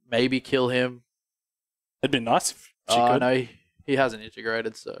 Maybe kill him. It'd be nice if she could. No, he hasn't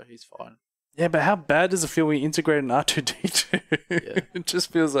integrated, so he's fine. Yeah, but how bad does it feel when you integrate an R2D2? Yeah. It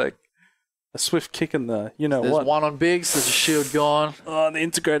just feels like a swift kick in the, There's what? 1 on Biggs. There's a shield gone. Oh, the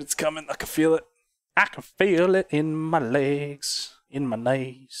integrated's coming. I can feel it. I can feel it in my legs, in my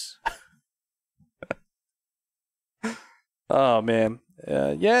knees. Oh, man.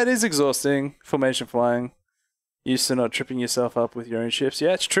 Yeah, it is exhausting. Formation flying. Used to not tripping yourself up with your own ships.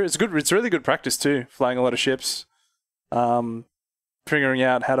 Yeah, it's true. It's good. It's really good practice too. Flying a lot of ships, figuring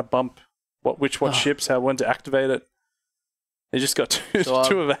out how to bump what ships, when to activate it. They just got 2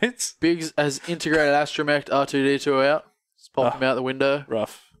 of 8s. Biggs has integrated Astromech R2D2 out. Just popped him out the window.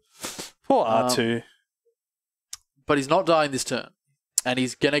 Rough. Poor R2. But he's not dying this turn, and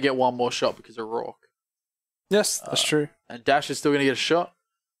he's gonna get 1 more shot because of Rourke. Yes, that's true. And Dash is still gonna get a shot.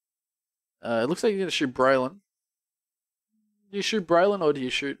 It looks like he's gonna shoot Braylon. Do you shoot Braylon or do you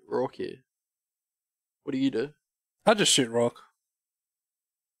shoot Rourke here? What do you do? I just shoot Rourke.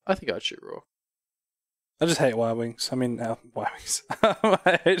 I think I'd shoot Rourke. I just hate Y-Wings. I mean, Y-Wings.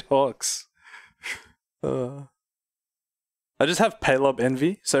 I hate Hawks. I just have Paylob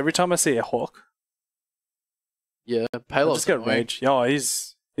envy, so every time I see a Hawk, yeah, I just get rage. Oh,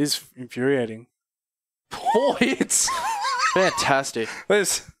 he's infuriating. 4 hits! Fantastic.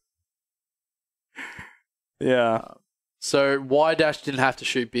 Yeah. So why Dash didn't have to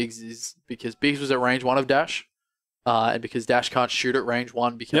shoot Biggs is because Biggs was at range 1 of Dash, and because Dash can't shoot at range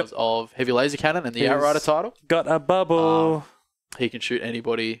 1 because of Heavy Laser Cannon and the Outrider title. Got a bubble. He can shoot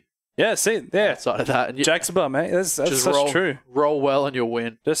anybody. Yeah, see, there. Outside of that. And Jack's a bum, mate. That's true. Roll well and you'll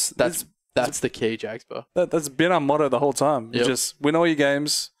win. That's the key, Jaxper. That's been our motto the whole time. You just win all your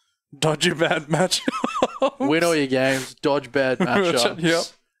games, dodge your bad matchups. Win all your games, dodge bad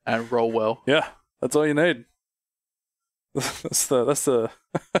matchups, and roll well. Yeah, that's all you need. That's the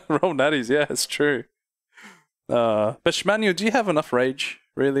roll natties. Yeah, it's true. But Schmanuel, do you have enough rage?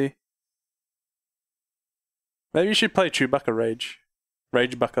 Really? Maybe you should play Chewbacca Rage.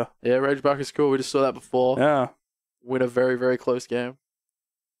 Rage Bucker. Yeah, Rage Bucker's cool. We just saw that before. Yeah. Win a very, very close game.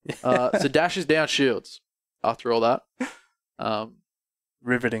 So Dash is down shields after all that.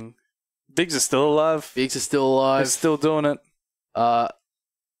 Riveting. Biggs is still alive. Biggs is still alive. He's still doing it.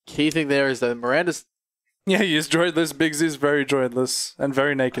 Key thing there is that Miranda's... Yeah, he is droidless. Biggs is very droidless and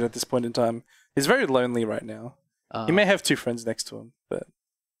very naked at this point in time. He's very lonely right now. He may have 2 friends next to him, but,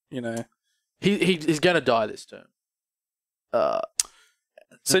 He's going to die this turn.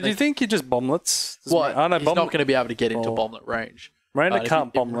 So do you think he just bomblets? He's not going to be able to get into bomblet range. Miranda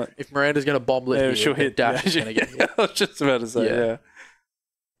can't bomblet. If Miranda's going to bomblet, she'll hit. Dash is going to get hit. I was just about to say,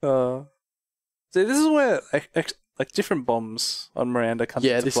 yeah. See, this is where like different bombs on Miranda come into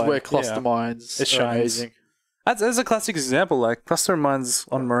play. Yeah, this is where cluster mines are amazing. That's a classic example. Like cluster mines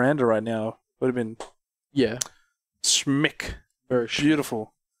on Miranda right now would have been schmick. Very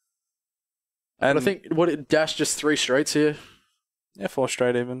beautiful. And I think Dash just 3 straights here. Yeah, 4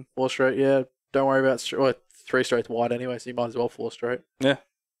 straight even. 4 straight, yeah. Don't worry about 3 straights wide anyway, so you might as well 4 straight. Yeah.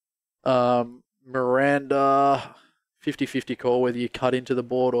 Miranda, 50-50 call whether you cut into the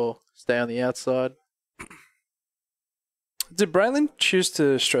board or stay on the outside. Did Braylon choose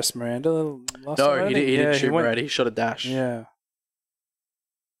to stress Miranda last time? No, he didn't shoot Miranda. He shot a dash. Yeah.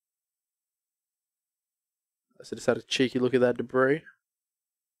 So just had a cheeky look at that debris.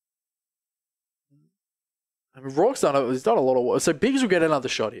 I mean, Rourke's he's done a lot of work. So Biggs will get another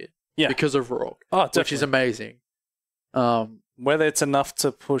shot here. Yeah. Because of Rourke. Oh, definitely. Which is amazing. Whether it's enough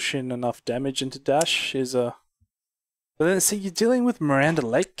to push in enough damage into Dash is a... But then, see, you're dealing with Miranda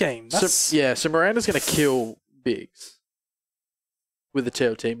late game. So Miranda's going to kill Biggs with the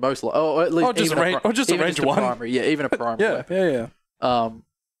TLT, most likely. Oh, at least just a range one. Primary. Yeah, even a primary. Yeah.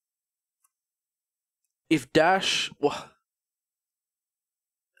 If Dash... Well,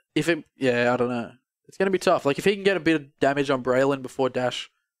 I don't know. It's going to be tough. Like, if he can get a bit of damage on Braylon before Dash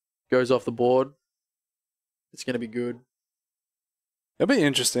goes off the board, it's going to be good. It'll be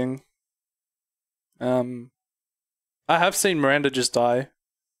interesting. I have seen Miranda just die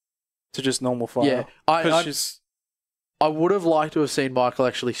to just normal fire. Yeah, I would have liked to have seen Michael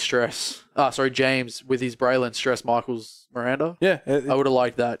actually James with his Braylon stress Michael's Miranda. Yeah. I would have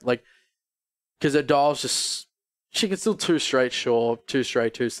liked that. Like, because Adal's just... She can still 2 straight, sure. 2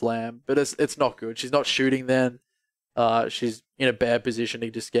 straight, 2 slam. But it's not good. She's not shooting then. She's in a bad position to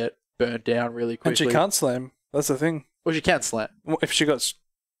just get burnt down really quickly. And she can't slam. That's the thing. Well, she can slam. If she got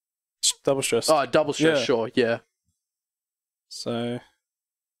double stressed. Oh, double stress, sure, yeah. So...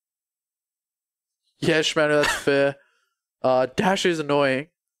 Yeah, Shmano, that's fair. Dash is annoying.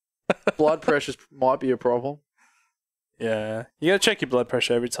 Blood pressure might be a problem. Yeah. You gotta check your blood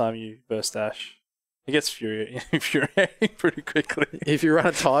pressure every time you burst Dash. It gets infuriating pretty quickly. If you run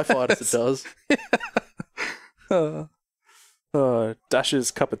a TIE Fighters, it does. Dash's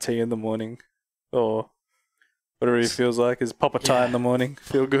cup of tea in the morning. Or whatever he feels like is pop a tie in the morning.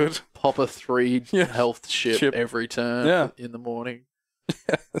 Feel good. Pop a 3 health ship every turn in the morning.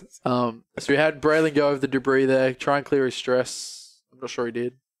 So we had Braylon go over the debris there, try and clear his stress. I'm not sure he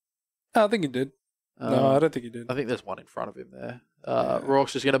did. I think he did. No, I don't think he did. I think there's one in front of him there.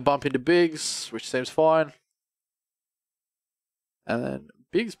 Rourke's just going to bump into Biggs, which seems fine. And then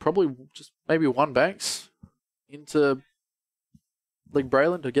Biggs probably just maybe one Banks into like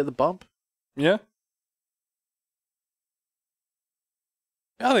Braylon to get the bump. Yeah.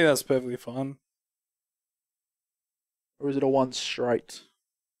 I think that's perfectly fine. Or is it a 1 straight?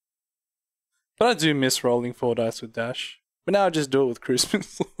 But I do miss rolling 4 dice with Dash. But now I just do it with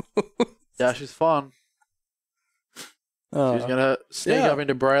Christmas. Dash is fun. She's going to sneak up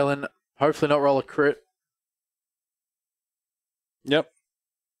into Braylon. Hopefully not roll a crit. Yep.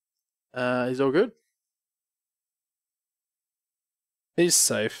 He's all good. He's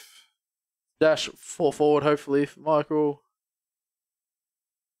safe. Dash 4 forward, hopefully, for Michael.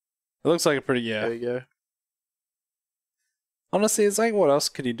 It looks like a pretty, There you go. Honestly, it's like, what else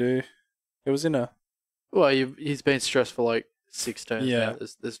could he do? It was in a... Well, he's been stressed for like 6 turns now.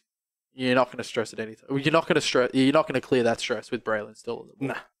 You're not going to stress at any time. You're not going to clear that stress with Braylon still.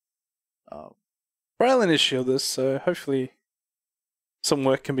 Nah. Braylon is shieldless, so hopefully some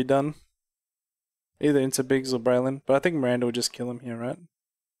work can be done. Either into Biggs or Braylon. But I think Miranda will just kill him here, right?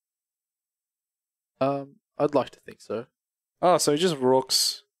 I'd like to think so. Oh, so he just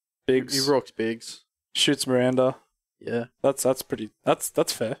Rourke's Biggs. He Rourke's Biggs. Shoots Miranda. Yeah. That's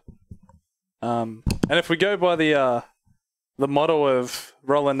fair. And if we go by the motto of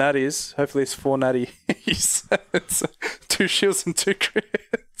rolling natties, hopefully it's 4 natties. It's 2 shields and 2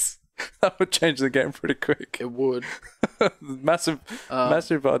 crits. That would change the game pretty quick. It would. massive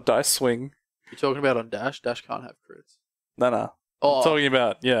dice swing. You're talking about on Dash? Dash can't have crits. No. Oh. I'm talking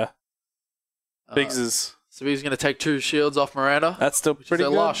about, Biggs is... So he's going to take 2 shields off Miranda. That's still pretty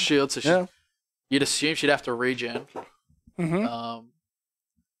good. Last shield, so you'd assume she'd have to regen. Mm-hmm.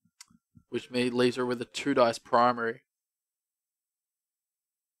 Which leaves her with a 2 dice primary.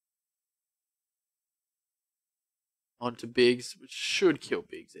 Onto Biggs, which should kill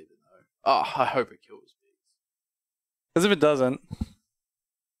Biggs even though. Oh, I hope it kills Biggs. Because if it doesn't...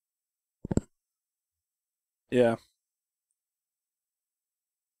 Yeah.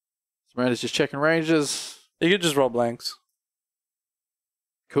 Miranda's just checking ranges. You could just roll blanks.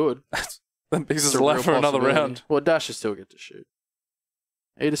 Could. Then Biggs is alive for another round. Well, Dash should still get to shoot.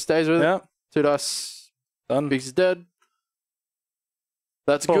 He just stays with it. 2 dice. Done. Biggs is dead.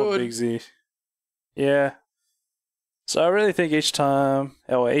 That's Poor good. Biggsy. Yeah. So I really think each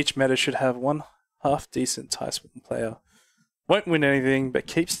meta should have one half decent TIE Swarm player. Won't win anything, but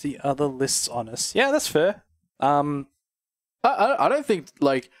keeps the other lists honest. Yeah, that's fair. I don't think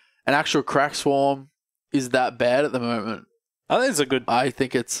like an actual crack swarm is that bad at the moment. I think it's a good... I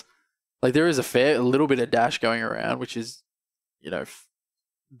think it's like there is a little bit of dash going around, which is,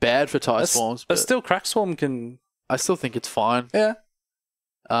 bad for TIE swarms. But still, crack swarm can I still think it's fine. Yeah.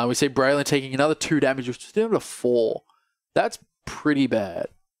 We see Braylon taking another 2 damage, which is down to 4. That's pretty bad.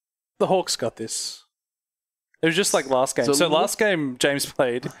 The Hawks got this. It was just like last game. So last game James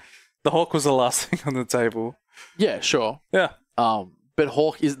played, the Hawk was the last thing on the table. Yeah, sure. Yeah. But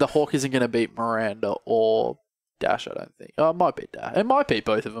the Hawk isn't going to beat Miranda or Dash, I don't think. Oh, it might beat Dash. It might beat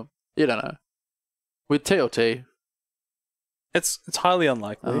both of them. You don't know. With TLT. It's highly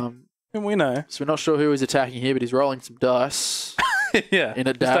unlikely. And we know. So we're not sure who he's attacking here, but he's rolling some dice. Yeah. In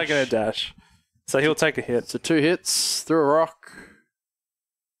a dash. He's taking a dash. So he'll take a hit. So 2 hits, through a rock.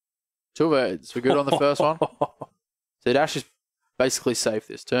 2 evades. We're good on the first one. So Dash is basically safe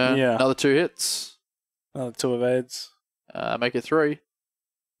this turn. Yeah. Another 2 hits. Another 2 evades. Make it 3.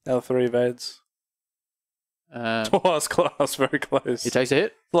 Another 3 evades. That's close. Very close. He takes a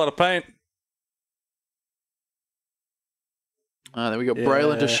hit. A lot of paint. Then we got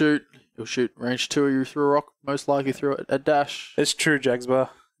Braylon to shoot. He'll shoot range 2 of you through a rock, most likely through a dash. It's true, Jagsbar.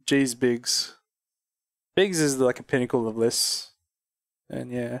 G's Biggs. Biggs is like a pinnacle of lists.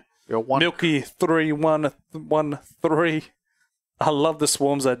 And yeah. Milky 3-1-1-3. I love the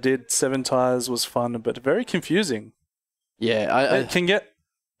swarms I did. 7 tires was fun, but very confusing. Yeah, it can get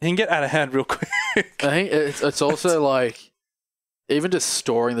out of hand real quick. I think it's also like even just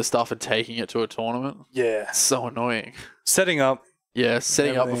storing the stuff and taking it to a tournament. Yeah, it's so annoying. Setting up. Yeah,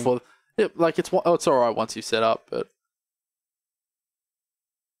 setting up before. Yeah, like it's all right once you set up, but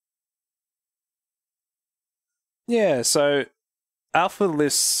yeah. So alpha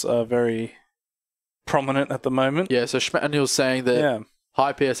lists are very prominent at the moment. Yeah. So Schmattenhill was saying that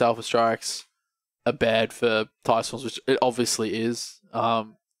high PS alpha strikes are bad for Tysons, which it obviously is. I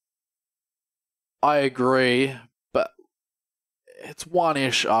agree, but it's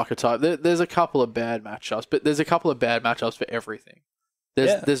one-ish archetype. There's a couple of bad matchups, but there's a couple of bad matchups for everything.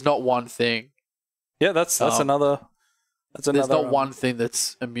 There's not one thing. Yeah, that's another. There's not one thing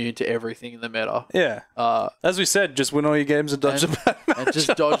that's immune to everything in the meta. Yeah. As we said, just win all your games and dodge the bad matchup. And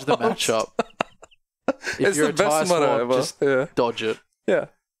just dodge the matchup. If you're the best motto ever. Just dodge it. Yeah.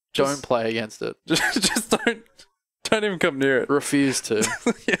 Don't play against it. Just don't even come near it. Refuse to.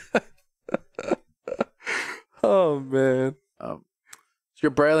 Yeah. Oh man. So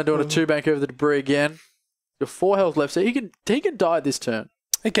you're Braylon doing a 2-bank over the debris again. You're 4 health left, so he can die this turn.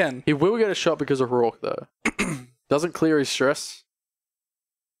 He can. He will get a shot because of Rourke though. Doesn't clear his stress.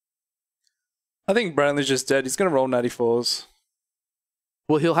 I think Brantley's just dead. He's gonna roll 94s.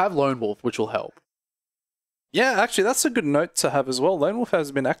 Well, he'll have Lone Wolf, which will help. Yeah, actually, that's a good note to have as well. Lone Wolf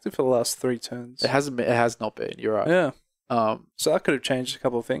has been active for the last 3 turns. It hasn't been. It has not been. You're right. Yeah. So that could have changed a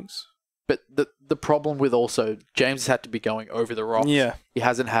couple of things. But the problem with also James has had to be going over the rocks. Yeah. He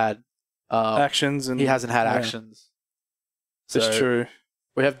hasn't had actions and he hasn't had actions. So it's true.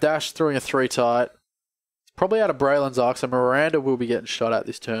 We have Dash throwing a 3 tight. It's probably out of Braylon's arc, so Miranda will be getting shot at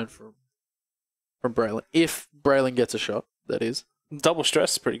this turn from Braylon. If Braylon gets a shot, that is. Double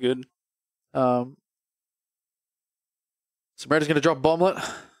stress is pretty good. So Miranda's going to drop Bomblet.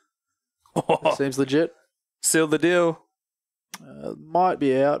 Seems legit. Seal the deal. Might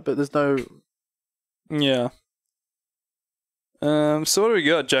be out, but there's no... Yeah. So what do we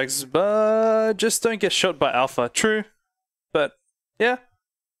got, Jags? Just don't get shot by Alpha. True. But, yeah.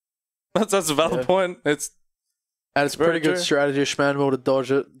 That's a valid point. It's a pretty good strategy of Schmanwell to dodge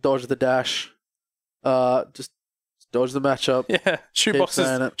the dash. Just dodge the matchup. Yeah.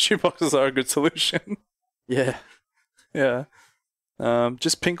 Shoeboxes are a good solution. Yeah. Yeah.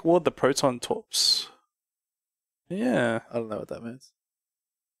 Just pink ward the proton torps. Yeah. I don't know what that means.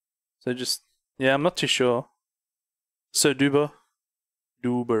 So I'm not too sure. So Duber.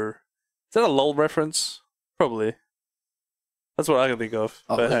 Is that a LOL reference? Probably. That's what I can think of.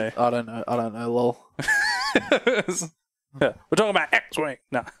 But hey. I don't know. LOL. Yeah. We're talking about X-Wing.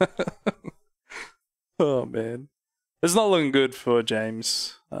 No. Oh man. It's not looking good for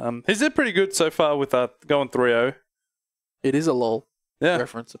James. He's did pretty good so far with going 3-0. It is a LOL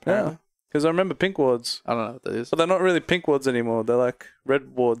reference, apparently. Because I remember pink wards. I don't know what that is. But they're not really pink wards anymore. They're like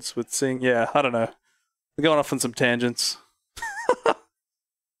red wards with seeing. Yeah, I don't know. They're going off on some tangents.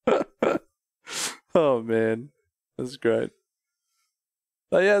 Oh, man. That's great.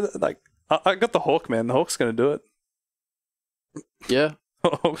 But yeah, like, I got the Hawk, man. The Hawk's going to do it. Yeah.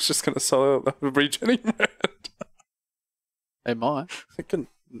 Hawk's just going to solo the regening red. They might. It can.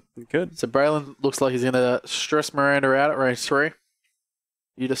 Good. So Braylon looks like he's going to stress Miranda out at range 3.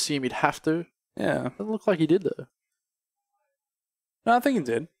 You'd assume he'd have to. Yeah. Doesn't look like he did, though. No, I think he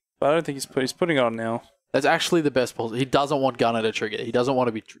did. But I don't think he's putting it on now. That's actually the best possible. He doesn't want Gunner to trigger. He doesn't want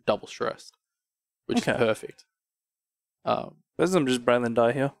to be double stressed. Which is perfect. Doesn't just Braylon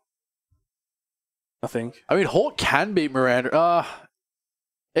die here? I think. I mean, Hawk can beat Miranda.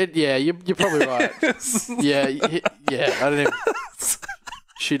 Yeah, you're probably right. yeah. I don't even.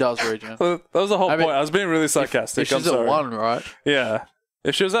 She does regen. That was the whole point. I was being really sarcastic. If she's at 1, right? Yeah.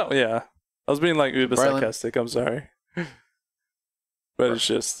 If she was at, yeah. I was being like uber sarcastic. I'm sorry. But it's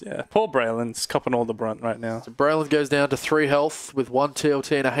just, yeah. Poor Braylon's copping all the brunt right now. So Braylon goes down to 3 health with 1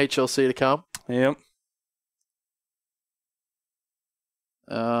 TLT and a HLC to come. Yep.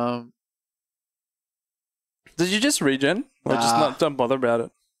 Did you just regen? Or just don't bother about it?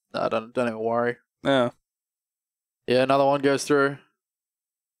 No, don't even worry. Yeah. Yeah, another one goes through.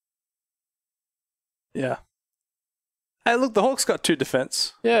 Yeah. Hey, look, the Hawk's got 2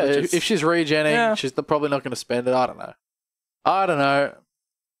 defense. Yeah, if she's regenning, she's probably not going to spend it. I don't know.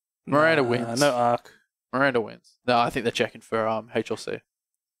 Miranda wins. No arc. Miranda wins. No, I think they're checking for HLC.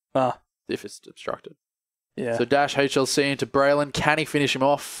 If it's obstructed. Yeah. So dash HLC into Braylon. Can he finish him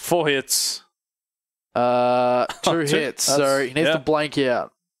off? 4 hits. 2 hits. So he needs to blank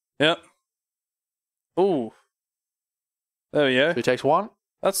out. Yep. Ooh. There we go. So he takes 1.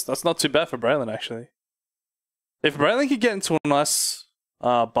 That's not too bad for Braylon, actually. If Braylon could get into a nice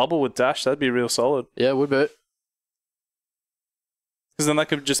bubble with dash, that'd be real solid. Yeah, it would be. Because then that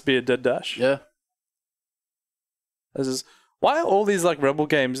could just be a dead dash. Yeah. Why are all these like Rebel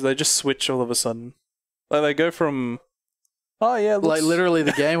games, they just switch all of a sudden? Like they go from, like literally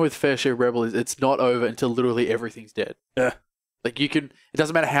the game with Fair Share Rebel is it's not over until literally everything's dead. Yeah. Like it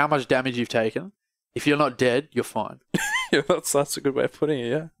doesn't matter how much damage you've taken. If you're not dead, you're fine. Yeah, that's a good way of putting it,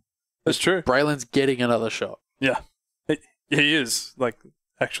 yeah. That's true. Braylon's getting another shot. Yeah. He is. Like,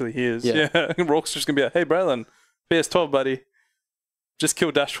 actually, he is. Yeah. Rourke's just going to be like, hey, Braylon, PS12, buddy. Just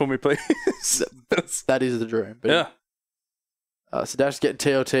kill Dash for me, please. That is the dream. But yeah. So Dash is getting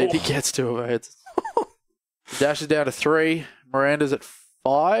TOT. He gets 2 overheads. Dash is down to 3. Miranda's at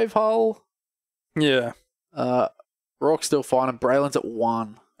 5 hull. Yeah. Rourke's still fine, and Braylon's at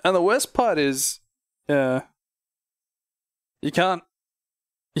 1. And the worst part is, you can't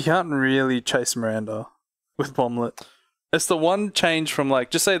really chase Miranda with Bomblet. It's the one change from like,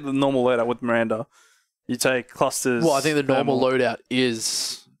 just say the normal loadout with Miranda. You take clusters. Well, I think the normal loadout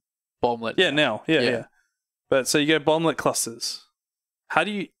is Bomblet. Yeah, now. Yeah. But so you go Bomblet clusters. How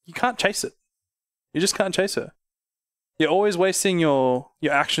do you can't chase it. You just can't chase her. You're always wasting your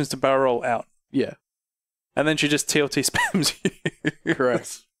actions to barrel roll out. Yeah. And then she just TLT spams you.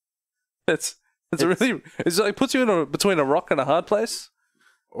 Correct. It's like puts you between a rock and a hard place.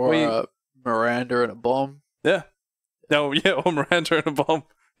 Or Miranda and a bomb. Yeah. No, yeah, or Miranda and a bomb.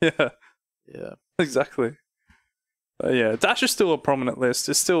 Yeah. Yeah. Exactly. Yeah, Dash is still a prominent list.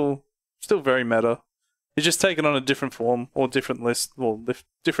 It's still very meta. He's just taken on a different form or different list or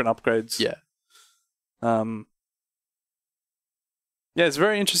different upgrades. Yeah. Yeah, it's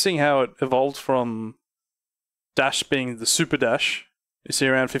very interesting how it evolved from Dash being the super dash. You see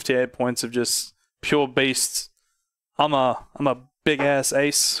around 58 points of just pure beast. I'm a big ass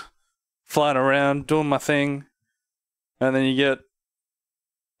ace flying around doing my thing. And then you get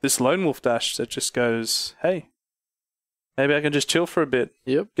this lone wolf dash that just goes, hey, maybe I can just chill for a bit.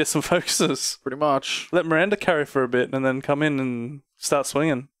 Yep. Get some focuses. Pretty much. Let Miranda carry for a bit and then come in and start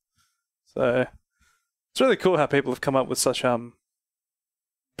swinging. So it's really cool how people have come up with such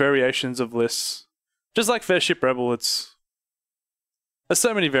variations of lists. Just like Fair Ship Rebel, there's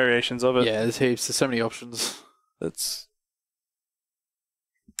so many variations of it. Yeah, there's heaps. There's so many options. But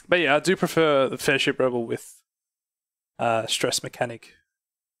yeah, I do prefer the Fair Ship Rebel with stress mechanic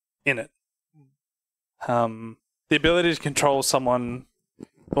in it. The ability to control someone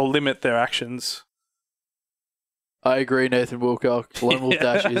or limit their actions. I agree, Nathan Wilcock. Lone Wolf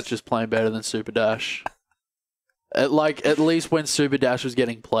Dash is just playing better than Super Dash. At least when Super Dash was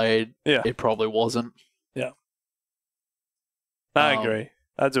getting played, it probably wasn't. Yeah. I agree.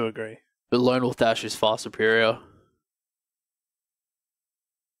 I do agree. But Lone Wolf Dash is far superior.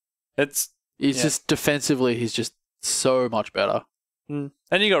 He's just defensively, he's just so much better. And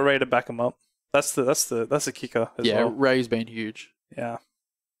you got Ray to back him up. That's the kicker as well. Ray's been huge. Yeah.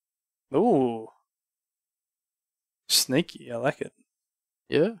 Ooh. Sneaky. I like it.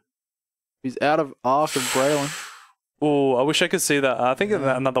 Yeah. He's out of arc of Braylon. Ooh, I wish I could see that. I think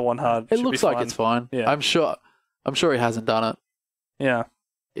another one hard. It looks like it's fine. Yeah. I'm sure he hasn't done it. Yeah.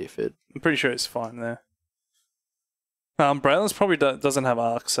 I'm pretty sure it's fine there. Braylon's probably doesn't have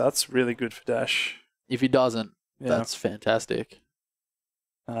arc, so that's really good for Dash. If he doesn't, that's fantastic.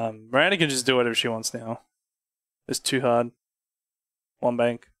 Miranda can just do whatever she wants now. It's too hard. One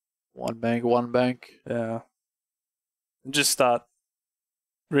bank. Yeah. Just start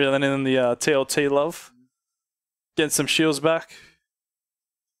reeling in the TLT love. Getting some shields back.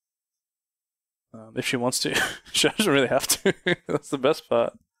 if she wants to. She doesn't really have to. That's the best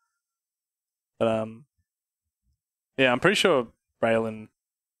part. But yeah, I'm pretty sure Braylon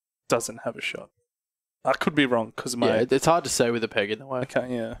doesn't have a shot. I could be wrong because my. Yeah, it's hard to say with a peg in the way.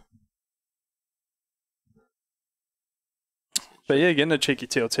 Okay, yeah. But yeah, getting a cheeky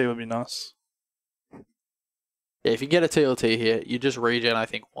TLT would be nice. Yeah, if you get a TLT here, you just regen, I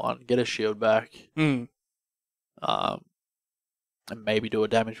think, 1, get a shield back. Mm. And maybe do a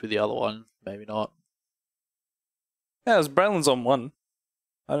damage with the other one. Maybe not. Yeah, as Braylon's on 1.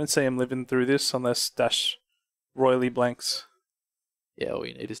 I don't see him living through this unless Dash royally blanks. Yeah, all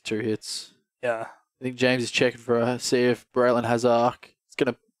you need is 2 hits. Yeah. I think James is checking for see if Braylon has arc. It's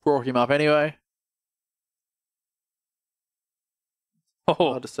going to rock him up anyway.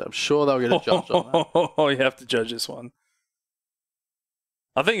 Oh. I'm sure they'll get a judge on that. Oh, you have to judge this one.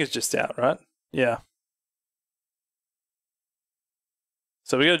 I think it's just out, right? Yeah.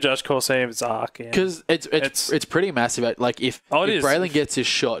 So we got a judge call saying it's arc. Because it's pretty massive. Like if Braylon gets his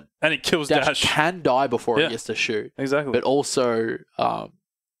shot and it kills Dash can die before he gets to shoot. Exactly. But also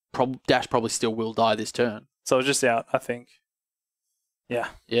Dash probably still will die this turn. So it's just out, I think. Yeah.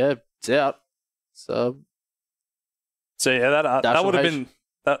 Yeah, it's out. So yeah, that would have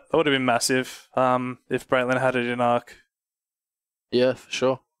been massive. If Braylon had it in arc. Yeah, for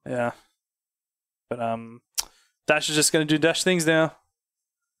sure. Yeah. But Dash is just gonna do Dash things now.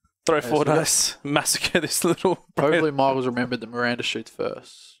 Throw 4 dice, massacre this little. Hopefully, Michael's remembered that Miranda shoots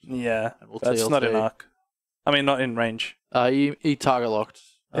first. Yeah, that's not in arc. I mean, not in range. He target locked.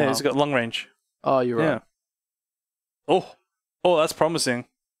 Yeah, he's got long range. Oh, you're right. Yeah. Oh, that's promising.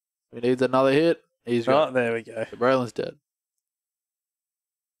 We need another hit. He's got. Oh, there we go. The Braylon's dead.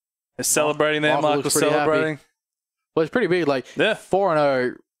 They're celebrating there. Michael's celebrating. Happy. Well, it's pretty big. Like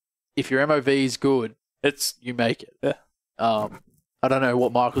 4-0. If your MOV is good, you make it. Yeah. I don't know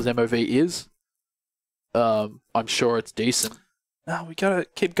what Michael's MOV is. I'm sure it's decent. No, we gotta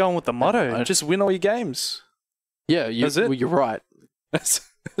keep going with the motto. Just win all your games. Yeah, you're right.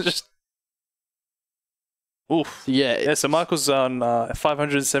 It's just. Oof. Yeah. So Michael's on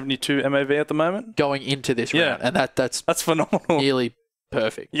 572 MOV at the moment. Going into this round. And that's phenomenal. Nearly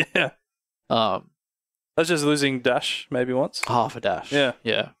perfect. Yeah. That's just losing Dash maybe once. Half a dash. Yeah.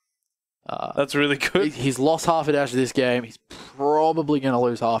 Yeah. That's really good. He's lost half a dash this game. He's probably going to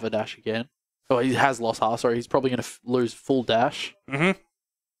lose half a dash again. Or he has lost half. Sorry, he's probably going to lose full dash. Mm-hmm.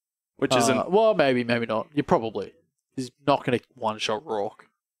 Which isn't. Well, maybe not. You probably. He's not going to one-shot Rourke.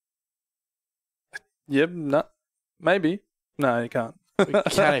 Yep. No. Maybe. No, you can't. He can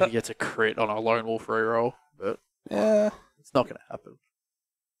if he gets a crit on a Lone Wolf reroll, but yeah, it's not going to happen.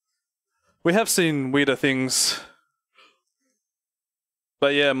 We have seen weirder things.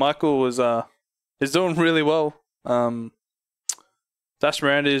 But yeah, Michael is doing really well. Dash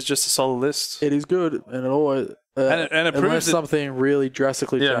Miranda is just a solid list. It is good, and it always and it proves unless something really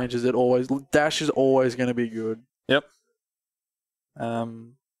drastically changes, Dash is always going to be good. Yep.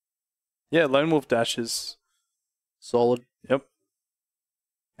 Yeah, Lone Wolf Dash is solid. Yep.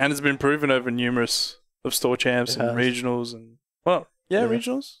 And it's been proven over numerous of store champs and regionals and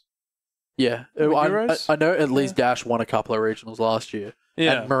regionals. Yeah, I know at least Dash won a couple of regionals last year.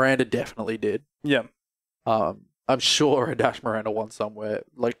 Yeah, and Miranda definitely did. Yeah, I'm sure a Dash Miranda won somewhere,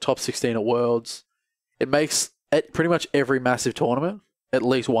 like top 16 at Worlds. It makes at pretty much every massive tournament, at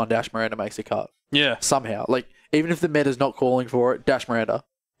least one Dash Miranda makes a cut. Yeah, somehow, like even if the meta's not calling for it, Dash Miranda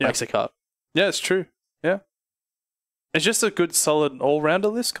makes a cut. Yeah, it's true. Yeah, it's just a good, solid all-rounder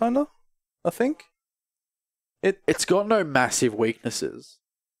list, kind of. I think it's got no massive weaknesses.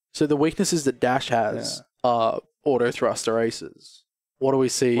 So the weaknesses that Dash has are auto thruster aces. What do we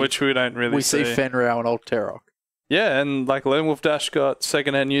see? Which we don't really see. We see Fenrir and Alterok. Yeah, and like Lone Wolf Dash got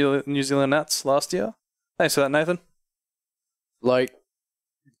second at New Zealand Nats last year. Thanks for that, Nathan. Like,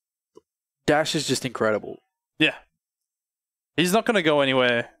 Dash is just incredible. Yeah. He's not going to go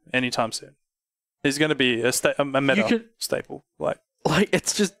anywhere anytime soon. He's going to be a meta staple. Like,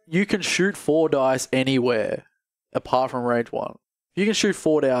 it's just, you can shoot 4 dice anywhere apart from range 1. You can shoot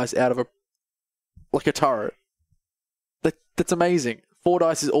 4 dice out of a turret. That's amazing. 4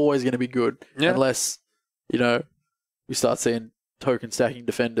 dice is always going to be good. Yeah. Unless, we start seeing token stacking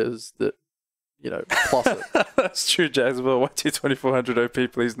defenders that, plus it. That's true, Jacksonville. Why 2400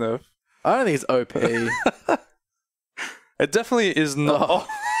 OP, please nerf? I don't think it's OP. It definitely is not. Oh,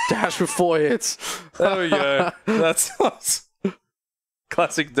 Dash with 4 hits. There we go. That's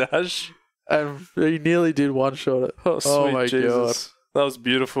classic Dash. And he nearly did one-shot it. Oh, sweet my Jesus. God. That was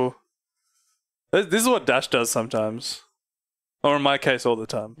beautiful. This is what Dash does sometimes. Or in my case, all the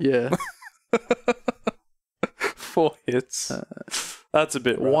time. Yeah. 4 hits. That's a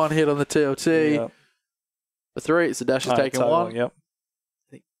bit rough. 1 hit on the TLT. Yeah. For 3, so Dash is taking 1. Yep.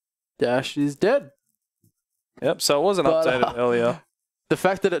 Dash is dead. Yep, so it wasn't updated earlier. The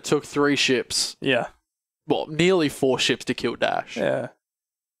fact that it took 3 ships, Yeah. well, nearly 4 ships to kill Dash. Yeah.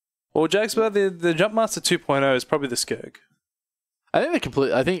 Well, Jagsbar, the Jumpmaster 2.0 is probably the Skirg. I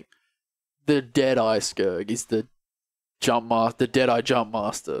think the Deadeye Skirg is the Deadeye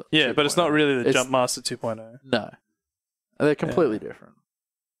Jumpmaster. Yeah, but it's not really the Jumpmaster 2.0. No. They're completely different.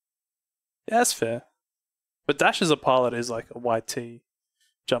 Yeah, that's fair. But Dash as a pilot is like a YT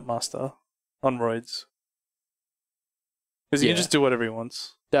Jumpmaster on roids. Because he can just do whatever he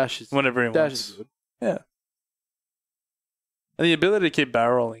wants. Dash is whenever he Dash wants. is good. Yeah. And the ability to keep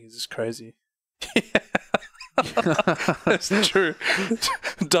barrel rolling is just crazy. That's true.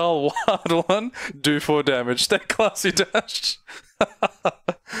 Dial hard 1, do 4 damage. Stay classy, Dash.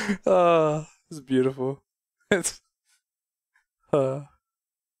 Oh, it's beautiful. It's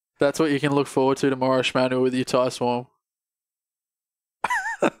That's what you can look forward to tomorrow, Shmanuel, with your TIE Swarm.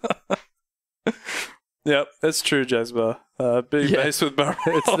 Yep, that's true, Jagsbar. Big base with barrel.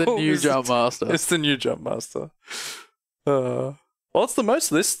 It's the new Jumpmaster. It's the new Jumpmaster. Well, it's the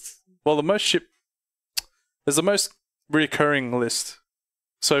most lists. Well, the most ship. There's the most recurring list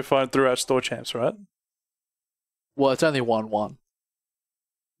so far throughout Store Champs, right? Well, it's only 1-1.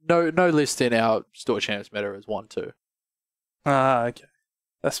 No list in our Store Champs meta is 1-2. Ah, okay.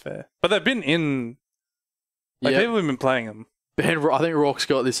 That's fair. But they've been in... Like, people have been playing them. I think Rock's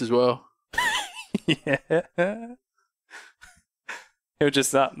got this as well. Yeah. It was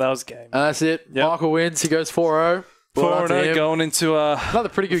just that was game. And that's it. Yep. Michael wins. He goes 4-0. 4-0 going into another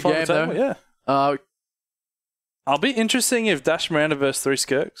pretty good game, though. Yeah. I'll be interesting if Dash Miranda versus 3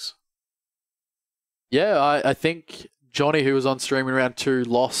 Skirks. Yeah, I think Johnny, who was on stream in round 2,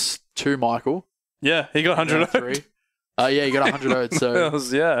 lost to Michael. Yeah, he got 100. Yeah, he got 100.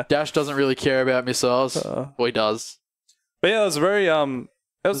 So Dash doesn't really care about missiles. Well, he does. But yeah, it was very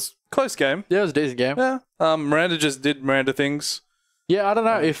it was a close game. Yeah, it was a decent game. Yeah. Miranda just did Miranda things. Yeah, I don't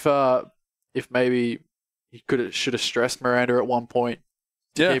know if maybe he should have stressed Miranda at one point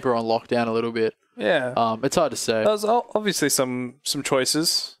to keep her on lockdown a little bit. Yeah. It's hard to say. There's obviously some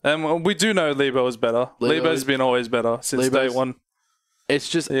choices. And we do know Lebo is better. Lebo's been always better since day one. It's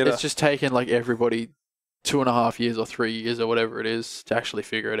just taken like everybody 2.5 years or 3 years or whatever it is to actually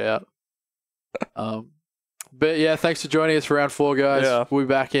figure it out. But yeah, thanks for joining us for round 4, guys. Yeah. We'll be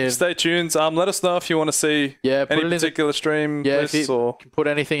back in. Stay tuned. Let us know if you want to see any particular stream lists if you can put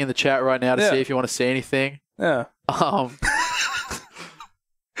anything in the chat right now to see if you want to see anything. Yeah.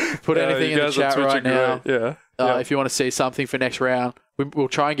 Put anything in the chat right now. Yeah. If you want to see something for next round, we'll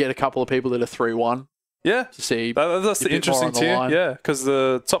try and get a couple of people that are 3-1. Yeah. To see. That's the interesting tier. Yeah, because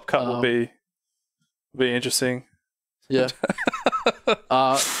the top cut will be interesting. Yeah.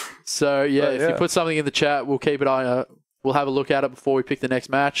 So if you put something in the chat, we'll keep an eye. We'll have a look at it before we pick the next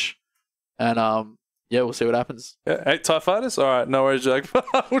match, and we'll see what happens. Yeah, 8 TIE fighters. All right, no worries, Jack.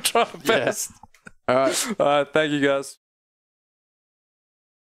 We'll try our best. All right. All right. Thank you, guys.